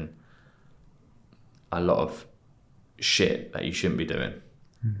start doing a lot of shit that you shouldn't be doing,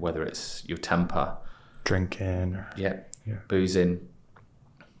 whether it's your temper, drinking, or, boozing,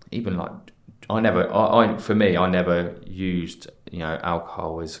 even like I never used,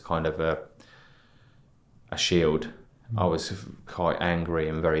 alcohol as kind of a shield. I was quite angry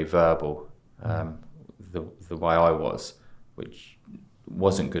and very verbal, the way I was, which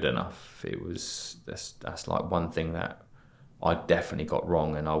wasn't good enough. That's like one thing that I definitely got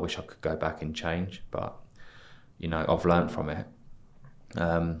wrong, and I wish I could go back and change, but I've learned from it.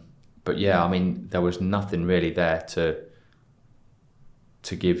 But yeah, I mean, there was nothing really there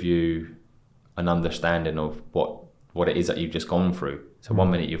to give you an understanding of what it is that you've just gone through. So 1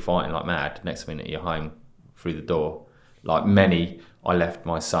 minute you're fighting like mad, next minute you're home through the door. Like I left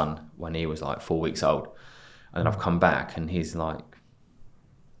my son when he was like 4 weeks old, and then I've come back and he's like,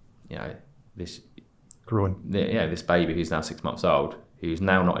 this growing. Yeah, this baby who's now 6 months old, who's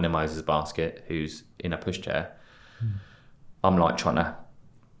now not in a Moses basket, who's in a pushchair. I'm like trying to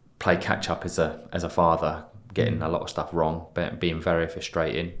play catch up as a father, getting a lot of stuff wrong, being very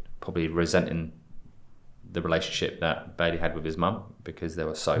frustrating, probably resenting the relationship that Bailey had with his mum because they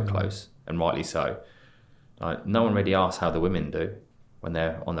were so close, and rightly so. Like, no one really asks how the women do when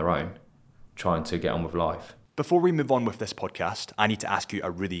they're on their own, trying to get on with life. Before we move on with this podcast, I need to ask you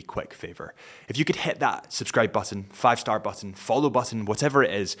a really quick favor. If you could hit that subscribe button, 5-star button, follow button, whatever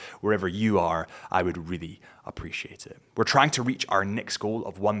it is, wherever you are, I would really appreciate it. We're trying to reach our next goal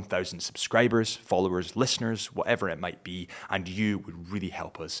of 1,000 subscribers, followers, listeners, whatever it might be, and you would really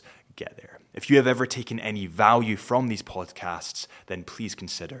help us get there. If you have ever taken any value from these podcasts, then please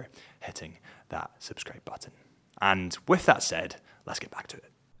consider hitting that subscribe button. And with that said, let's get back to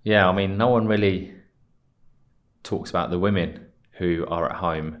it. Yeah, I mean, no one really talks about the women who are at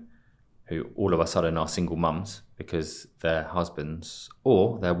home, who all of a sudden are single mums because their husbands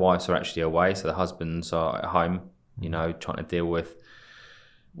or their wives are actually away. So the husbands are at home, trying to deal with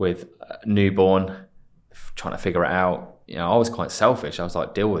newborn, trying to figure it out. I was quite selfish. I was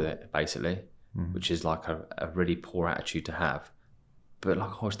like, deal with it, basically, which is like a really poor attitude to have. But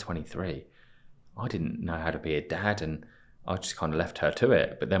like, I was 23. I didn't know how to be a dad, and I just kind of left her to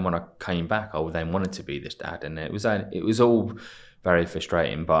it. But then when I came back, I then wanted to be this dad, and it was all very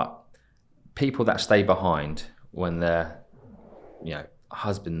frustrating. But people that stay behind when their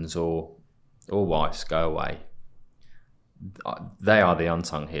husbands or wives go away, they are the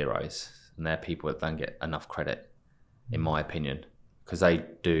unsung heroes, and they're people that don't get enough credit, in my opinion, because they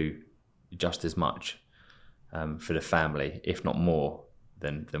do just as much for the family, if not more,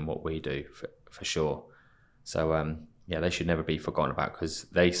 than what we do for sure. So they should never be forgotten about, because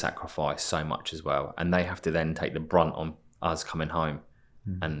they sacrifice so much as well, and they have to then take the brunt on us coming home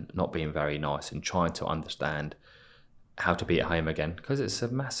and not being very nice and trying to understand how to be at home again, because it's a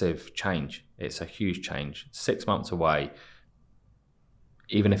massive change. It's a huge change. 6 months away,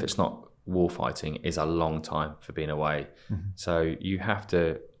 even if it's not war fighting, is a long time for being away. So you have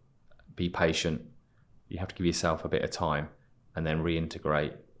to be patient. You have to give yourself a bit of time and then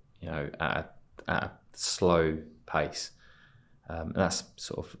reintegrate, at a slow pace. And that's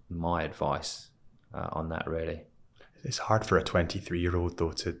sort of my advice on that, really. It's hard for a 23-year-old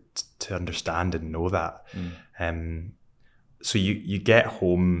though to understand and know that. So you get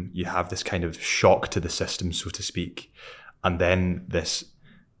home, you have this kind of shock to the system, so to speak, and then this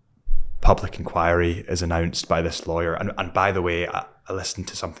public inquiry is announced by this lawyer. And by the way, I listened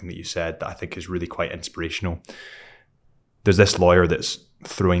to something that you said that I think is really quite inspirational. There's this lawyer that's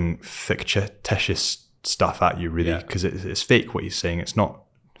throwing fictitious stuff at you, really, because it's fake what he's saying. It's not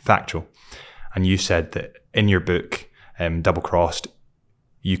factual. And you said that in your book, Double Crossed,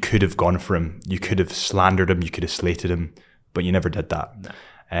 you could have gone for him, you could have slandered him, you could have slated him, but you never did that. No.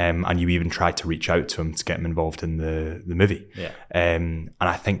 And you even tried to reach out to him to get him involved in the movie. Yeah. And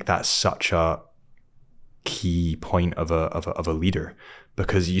I think that's such a key point of a leader,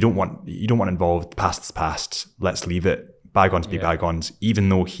 because you don't want involved. Past is past. Let's leave it. Bygones be bygones. Even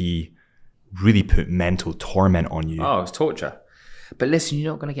though he really put mental torment on you. Oh, it's torture. But listen,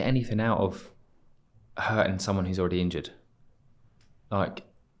 you're not going to get anything out of hurting someone who's already injured. Like,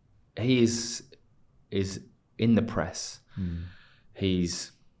 he is in the press.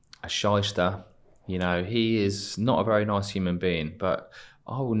 He's a shyster. He is not a very nice human being, but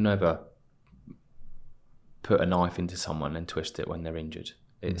I will never put a knife into someone and twist it when they're injured.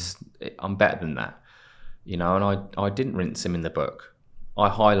 I'm better than that. And I didn't rinse him in the book. I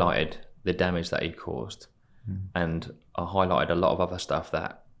highlighted the damage that he caused, and I highlighted a lot of other stuff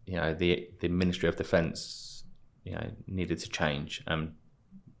that the Ministry of Defence needed to change, and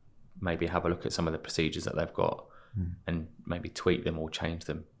maybe have a look at some of the procedures that they've got and maybe tweak them or change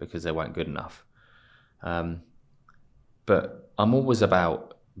them because they weren't good enough. But I'm always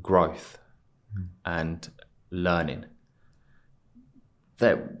about growth and learning.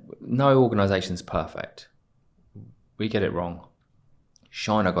 no organisation's perfect. We get it wrong.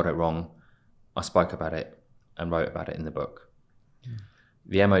 China got it wrong. I spoke about it and wrote about it in the book.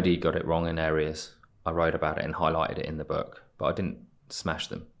 The MOD got it wrong in areas. I wrote about it and highlighted it in the book, but I didn't smash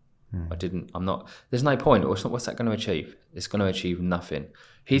them. There's no point. What's that going to achieve? It's going to achieve nothing.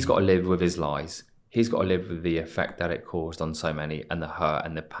 He's got to live with his lies. He's got to live with the effect that it caused on so many, and the hurt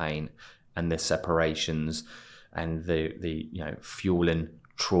and the pain and the separations and the fueling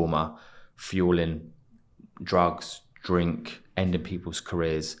trauma, fueling drugs, drink, ending people's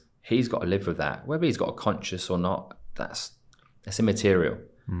careers. He's got to live with that. Whether he's got a conscience or not, that's immaterial.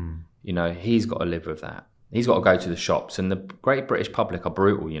 He's got to live with that. He's got to go to the shops, and the great British public are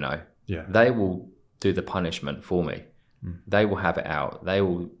brutal, Yeah. They will do the punishment for me. They will have it out. They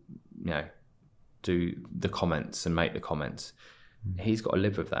will, do the comments and make the comments. He's got to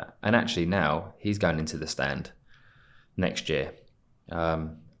live with that. And actually now he's going into the stand next year.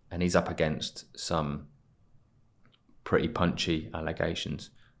 And he's up against some pretty punchy allegations,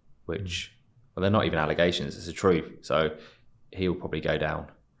 which, well, they're not even allegations, it's the truth. So he'll probably go down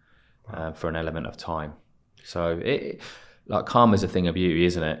for an element of time. So karma's a thing of beauty,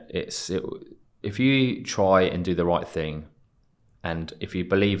 isn't it? If you try and do the right thing, and if you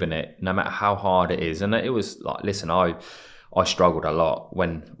believe in it, no matter how hard it is, and it was like, listen, I struggled a lot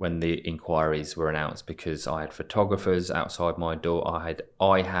when the inquiries were announced, because I had photographers outside my door. I had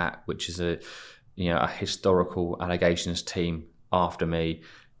IHAT, which is a historical allegations team after me,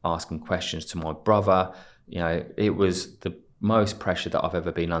 asking questions to my brother. It was the most pressure that I've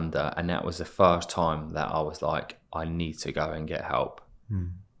ever been under, and that was the first time that I was like, I need to go and get help.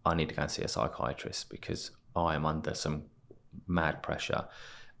 I need to go and see a psychiatrist, because I am under some mad pressure,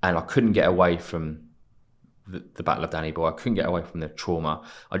 and I couldn't get away from the Battle of Danny Boy. I couldn't get away from the trauma.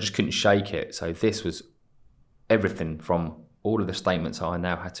 I just couldn't shake it. So this was everything from all of the statements I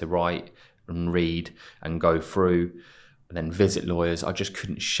now had to write and read and go through, and then visit lawyers. I just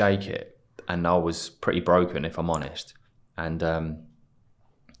couldn't shake it, and I was pretty broken, if I'm honest. And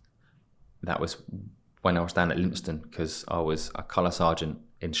that was when I was down at Limpston, because I was a colour sergeant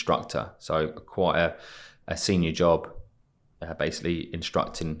instructor, so quite a senior job, basically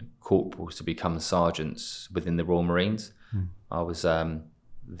instructing corporals to become sergeants within the Royal Marines. I was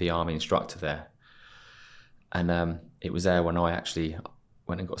the army instructor there, and it was there when I actually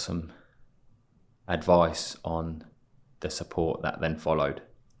went and got some advice on the support that then followed.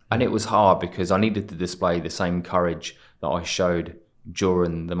 And it was hard, because I needed to display the same courage that I showed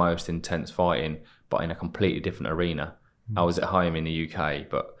during the most intense fighting, but in a completely different arena. I was at home in the UK,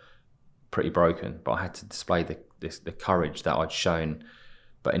 but pretty broken, but I had to display the courage that I'd shown,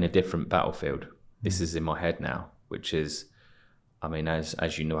 but in a different battlefield. This is in my head now, which is,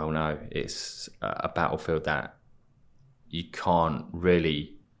 as you know, it's a battlefield that you can't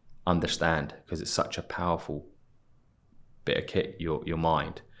really understand, because it's such a powerful bit of kit, your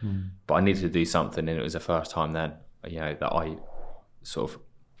mind. But I needed to do something, and it was the first time then, that I sort of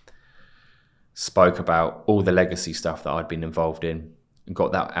spoke about all the legacy stuff that I'd been involved in, and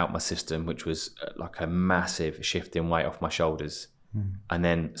got that out my system, which was like a massive shift in weight off my shoulders. And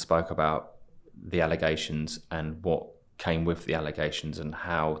then spoke about the allegations and what came with the allegations, and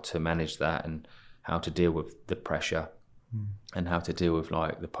how to manage that, and how to deal with the pressure, and how to deal with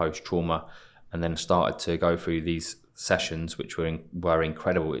like the post-trauma. And then started to go through these sessions, which were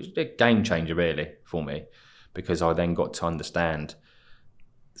incredible. It was a game changer really for me, because I then got to understand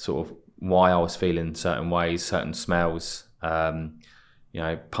sort of why I was feeling certain ways, certain smells,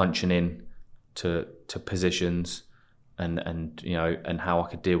 punching in to positions, and how I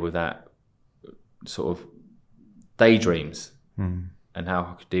could deal with that sort of daydreams, and how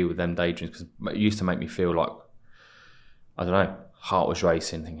I could deal with them daydreams, because it used to make me feel like, I don't know, heart was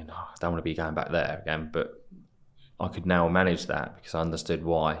racing, thinking, I don't want to be going back there again. But I could now manage that, because I understood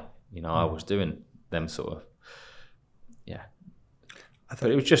why, I was doing them sort of, But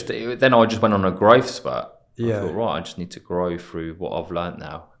it was just, then I just went on a growth spurt. I thought, right, I just need to grow through what I've learned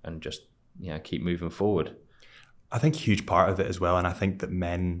now, and just, keep moving forward. I think a huge part of it as well, and I think that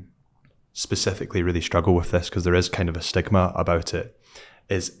men specifically really struggle with this, because there is kind of a stigma about it,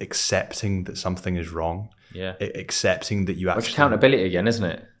 is accepting that something is wrong. Yeah. Accepting that you actually... Which accountability again, isn't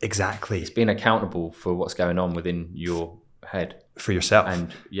it? Exactly. It's being accountable for what's going on within your head. For yourself.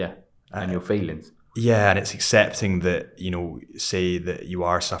 And your feelings. Yeah, and it's accepting that, say that you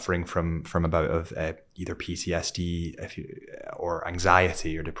are suffering from a bout of either PTSD or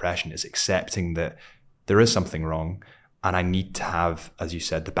anxiety or depression. It's accepting that there is something wrong, and I need to have, as you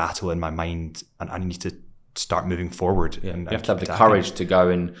said, the battle in my mind, and I need to start moving forward. Yeah, you have to have the courage to go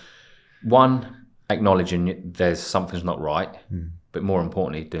and, one, acknowledging there's something's not right, but more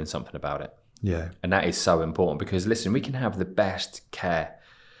importantly, doing something about it. Yeah. And that is so important because, listen, we can have the best care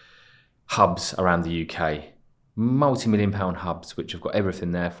hubs around the UK, multi-million-pound hubs, which have got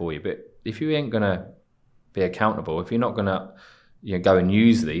everything there for you. But if you ain't going to be accountable, if you're not going to go and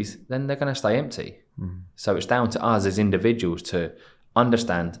use these, then they're going to stay empty. So it's down to us as individuals to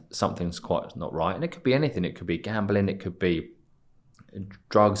understand something's quite not right. And it could be anything. It could be gambling. It could be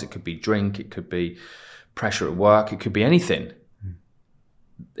drugs. It could be drink. It could be pressure at work. It could be anything.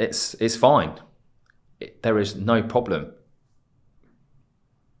 It's fine. There is no problem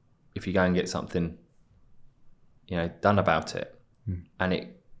if you go and get something, done about it, and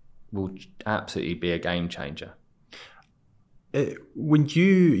it will absolutely be a game changer. When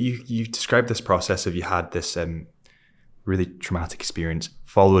you described this process of you had this really traumatic experience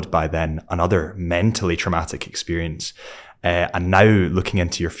followed by then another mentally traumatic experience, and now looking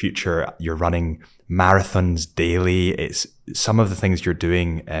into your future, you're running marathons daily. It's some of the things you're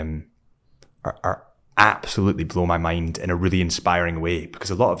doing are absolutely blow my mind in a really inspiring way, because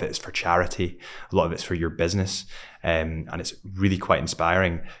a lot of it is for charity, a lot of it's for your business, and it's really quite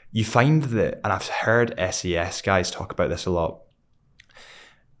inspiring. You find that, and I've heard SES guys talk about this a lot,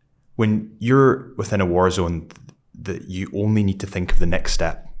 when you're within a war zone, that you only need to think of the next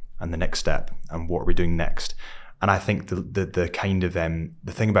step and the next step and what are we doing next. And I think the kind of the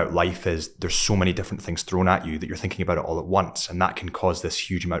thing about life is there's so many different things thrown at you that you're thinking about it all at once, and that can cause this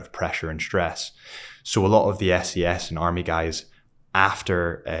huge amount of pressure and stress. So a lot of the SES and Army guys,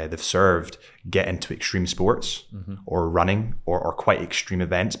 after they've served, get into extreme sports or running or quite extreme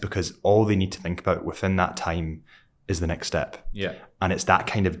events, because all they need to think about within that time is the next step. Yeah. And it's that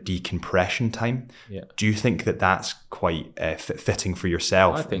kind of decompression time. Yeah. Do you think that that's quite fitting for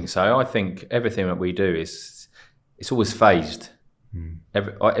yourself? I think so. I think everything that we do it's always phased.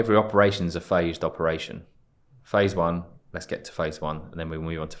 Every operation is a phased operation. Phase 1, let's get to phase 1, and then we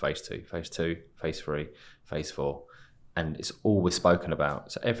move on to phase 2, phase 3, phase 4. And it's always spoken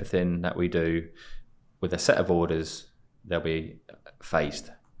about. So everything that we do with a set of orders, they'll be phased.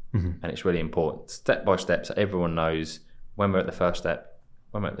 And it's really important, step by step, so everyone knows when we're at the first step,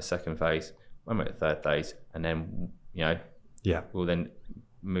 when we're at the second phase, when we're at the third phase, and then, we'll then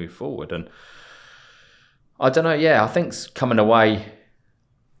move forward. And I don't know, I think coming away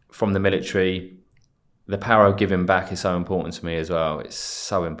from the military, the power of giving back is so important to me as well. It's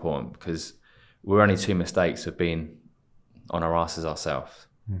so important because we're only 2 mistakes of being on our asses ourselves,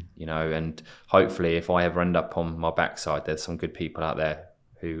 and hopefully if I ever end up on my backside, there's some good people out there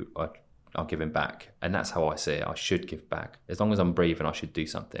who are giving back. And that's how I see it. I should give back. As long as I'm breathing, I should do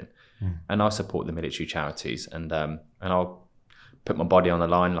something. And I support the military charities, and I'll put my body on the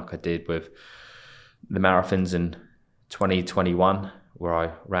line like I did with the marathons in 2021, where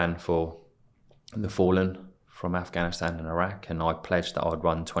I ran for the fallen from Afghanistan and Iraq, and I pledged that I would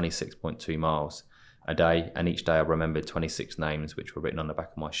run 26.2 miles a day, and each day I remembered 26 names which were written on the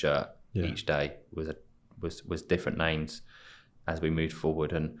back of my shirt. Each day was different names as we moved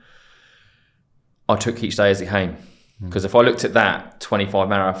forward, and I took each day as it came, because if I looked at that 25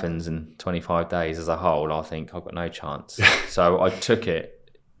 marathons in 25 days as a whole, I think I've got no chance. So I took it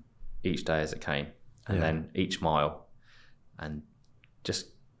each day as it came, and then each mile, and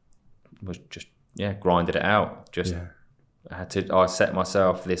grinded it out. I set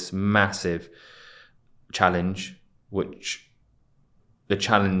myself this massive challenge,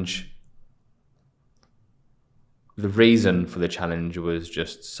 the reason for the challenge was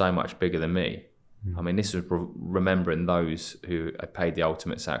just so much bigger than me. I mean, this is remembering those who had paid the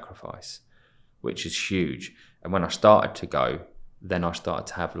ultimate sacrifice, which is huge. And when I started to go, then I started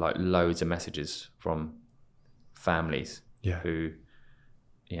to have like loads of messages from families who,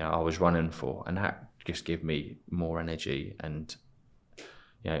 I was running for, and that just gave me more energy and,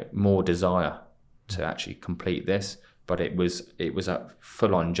 more desire to actually complete this. But it was a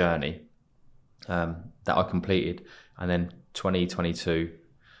full-on journey that I completed, and then 2022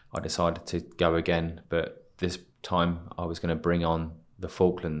 I decided to go again, but this time I was going to bring on the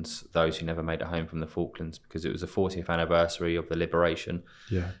Falklands, those who never made it home from the Falklands, because it was the 40th anniversary of the liberation.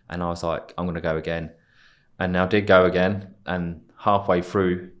 And I was like, I'm going to go again, and I did go again, and halfway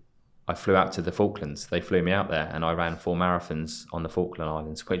through I flew out to the Falklands. They flew me out there, and I ran 4 marathons on the Falkland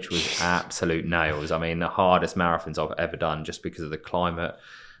Islands, which was absolute nails. I mean, the hardest marathons I've ever done, just because of the climate,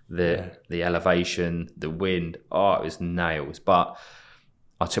 the elevation, the wind. Oh, it was nails. But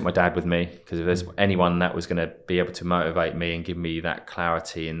I took my dad with me, because if there's anyone that was going to be able to motivate me and give me that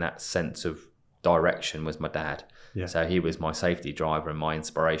clarity and that sense of direction, was my dad. So he was my safety driver and my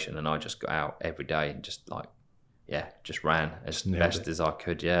inspiration, and I just got out every day and just ran as best as I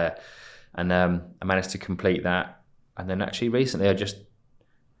could. And I managed to complete that And then actually recently I just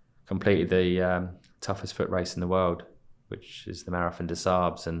completed the toughest foot race in the world, which is the Marathon des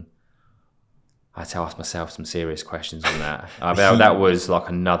Sables, and I had to ask myself some serious questions on that. That was like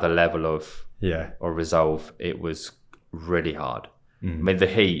another level of resolve. It was really hard. I mean, the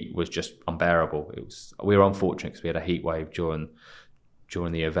heat was just unbearable. We were unfortunate because we had a heat wave during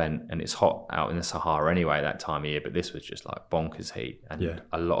the event, and it's hot out in the Sahara anyway that time of year, but this was just like bonkers heat, and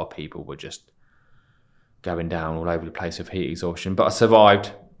a lot of people were just going down all over the place with heat exhaustion. But I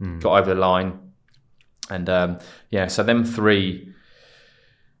survived, got over the line, and so them 3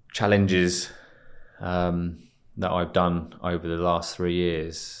 challenges that I've done over the last 3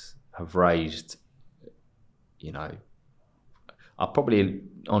 years have raised, I'm probably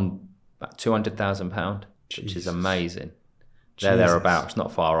on about £200,000, which is amazing. Thereabouts,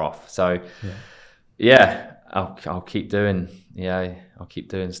 not far off. So, I'll keep doing. I'll keep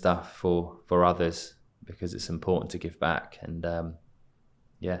doing stuff for others because it's important to give back. And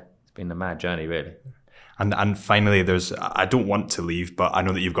it's been a mad journey, really. And finally, I don't want to leave, but I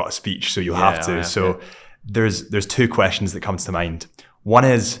know that you've got a speech, so you'll have to. So there's 2 questions that comes to mind. One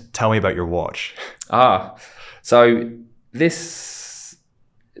is, tell me about your watch. So this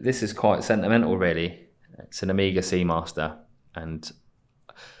is quite sentimental, really. It's an Omega Seamaster, and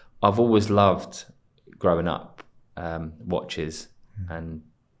I've always loved growing up watches, and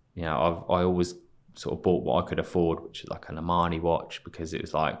I always sort of bought what I could afford, which is like an Armani watch, because it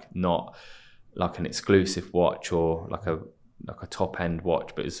was like not like an exclusive watch or like a top end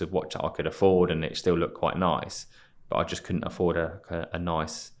watch, but it's a watch that I could afford, and it still looked quite nice. But I just couldn't afford a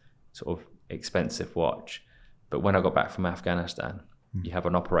nice sort of expensive watch. But when I got back from Afghanistan, you have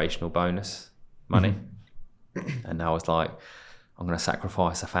an operational bonus money. And I was like, I'm going to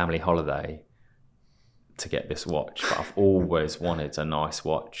sacrifice a family holiday to get this watch. But I've always wanted a nice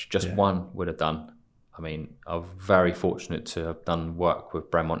watch. Just one would have done. I mean, I'm very fortunate to have done work with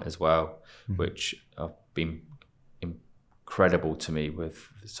Bremont as well, which have been incredible to me with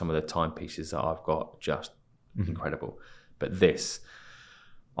some of the timepieces that I've got, just incredible. But this,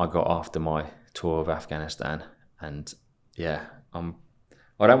 I got after my tour of Afghanistan, and I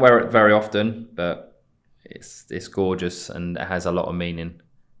don't wear it very often, but it's gorgeous and it has a lot of meaning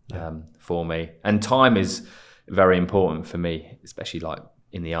for me. And time is very important for me, especially like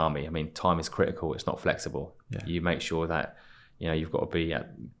in the army. I mean, time is critical. It's not flexible. You make sure that you've got to be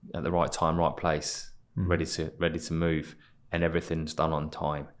at the right time, right place, ready to move, and everything's done on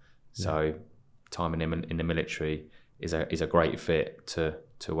time. So time in the military is a great fit to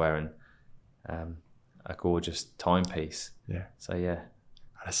wearing a gorgeous timepiece. So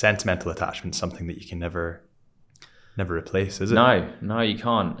and a sentimental attachment, something that you can never replace, is it? No, you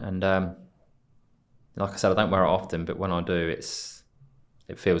can't. And like I said, I don't wear it often, but when I do,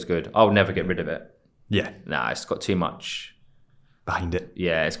 it feels good. I'll never get rid of it. It's got too much behind it.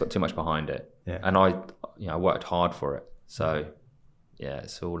 It's got too much behind it. And I worked hard for it. So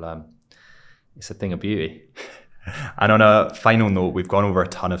it's all it's a thing of beauty. And on a final note, we've gone over a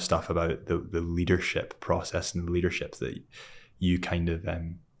ton of stuff about the leadership process and the leadership that you kind of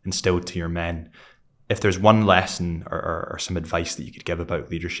instilled to your men. If there's one lesson or some advice that you could give about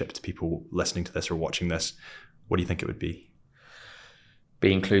leadership to people listening to this or watching this, what do you think it would be?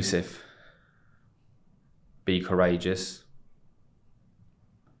 Be inclusive. Be courageous.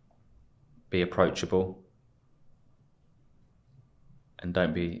 Be approachable. And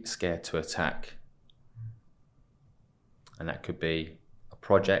don't be scared to attack. And that could be a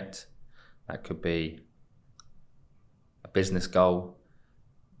project, that could be a business goal,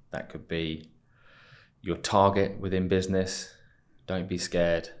 that could be your target within business. Don't be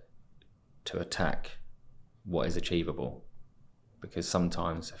scared to attack what is achievable, because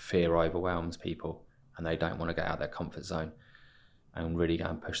sometimes fear overwhelms people and they don't want to get out of their comfort zone and really go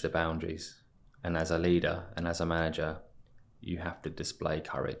and push the boundaries. And as a leader and as a manager, you have to display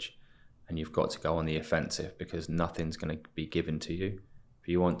courage. And you've got to go on the offensive, because nothing's going to be given to you. If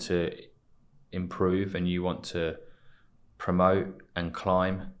you want to improve and you want to promote and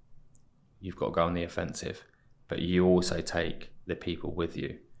climb, you've got to go on the offensive. But you also take the people with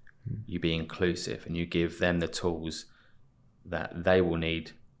you. You be inclusive and you give them the tools that they will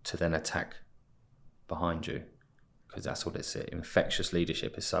need to then attack behind you, because that's what it's. Infectious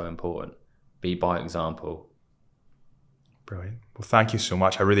leadership is so important. Be by example. Brilliant. Well, thank you so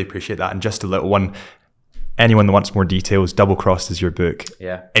much. I really appreciate that. And just a little one, anyone that wants more details, Double Crossed is your book.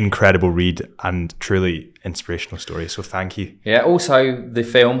 Incredible read and truly inspirational story. So thank you. Also the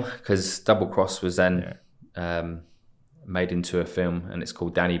film, because Double Cross was then made into a film, and it's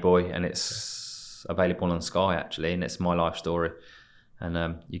called Danny Boy, and it's available on Sky actually, and it's my life story.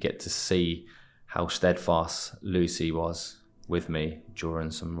 And you get to see how steadfast Lucy was with me during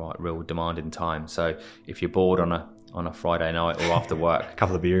some real demanding time. So if you're bored on a Friday night or after work, a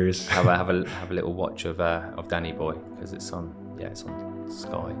couple of beers, have a little watch of Danny Boy, because it's on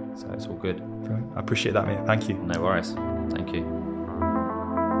Sky, so it's all good. I appreciate that, mate. Thank you. No worries. Thank you.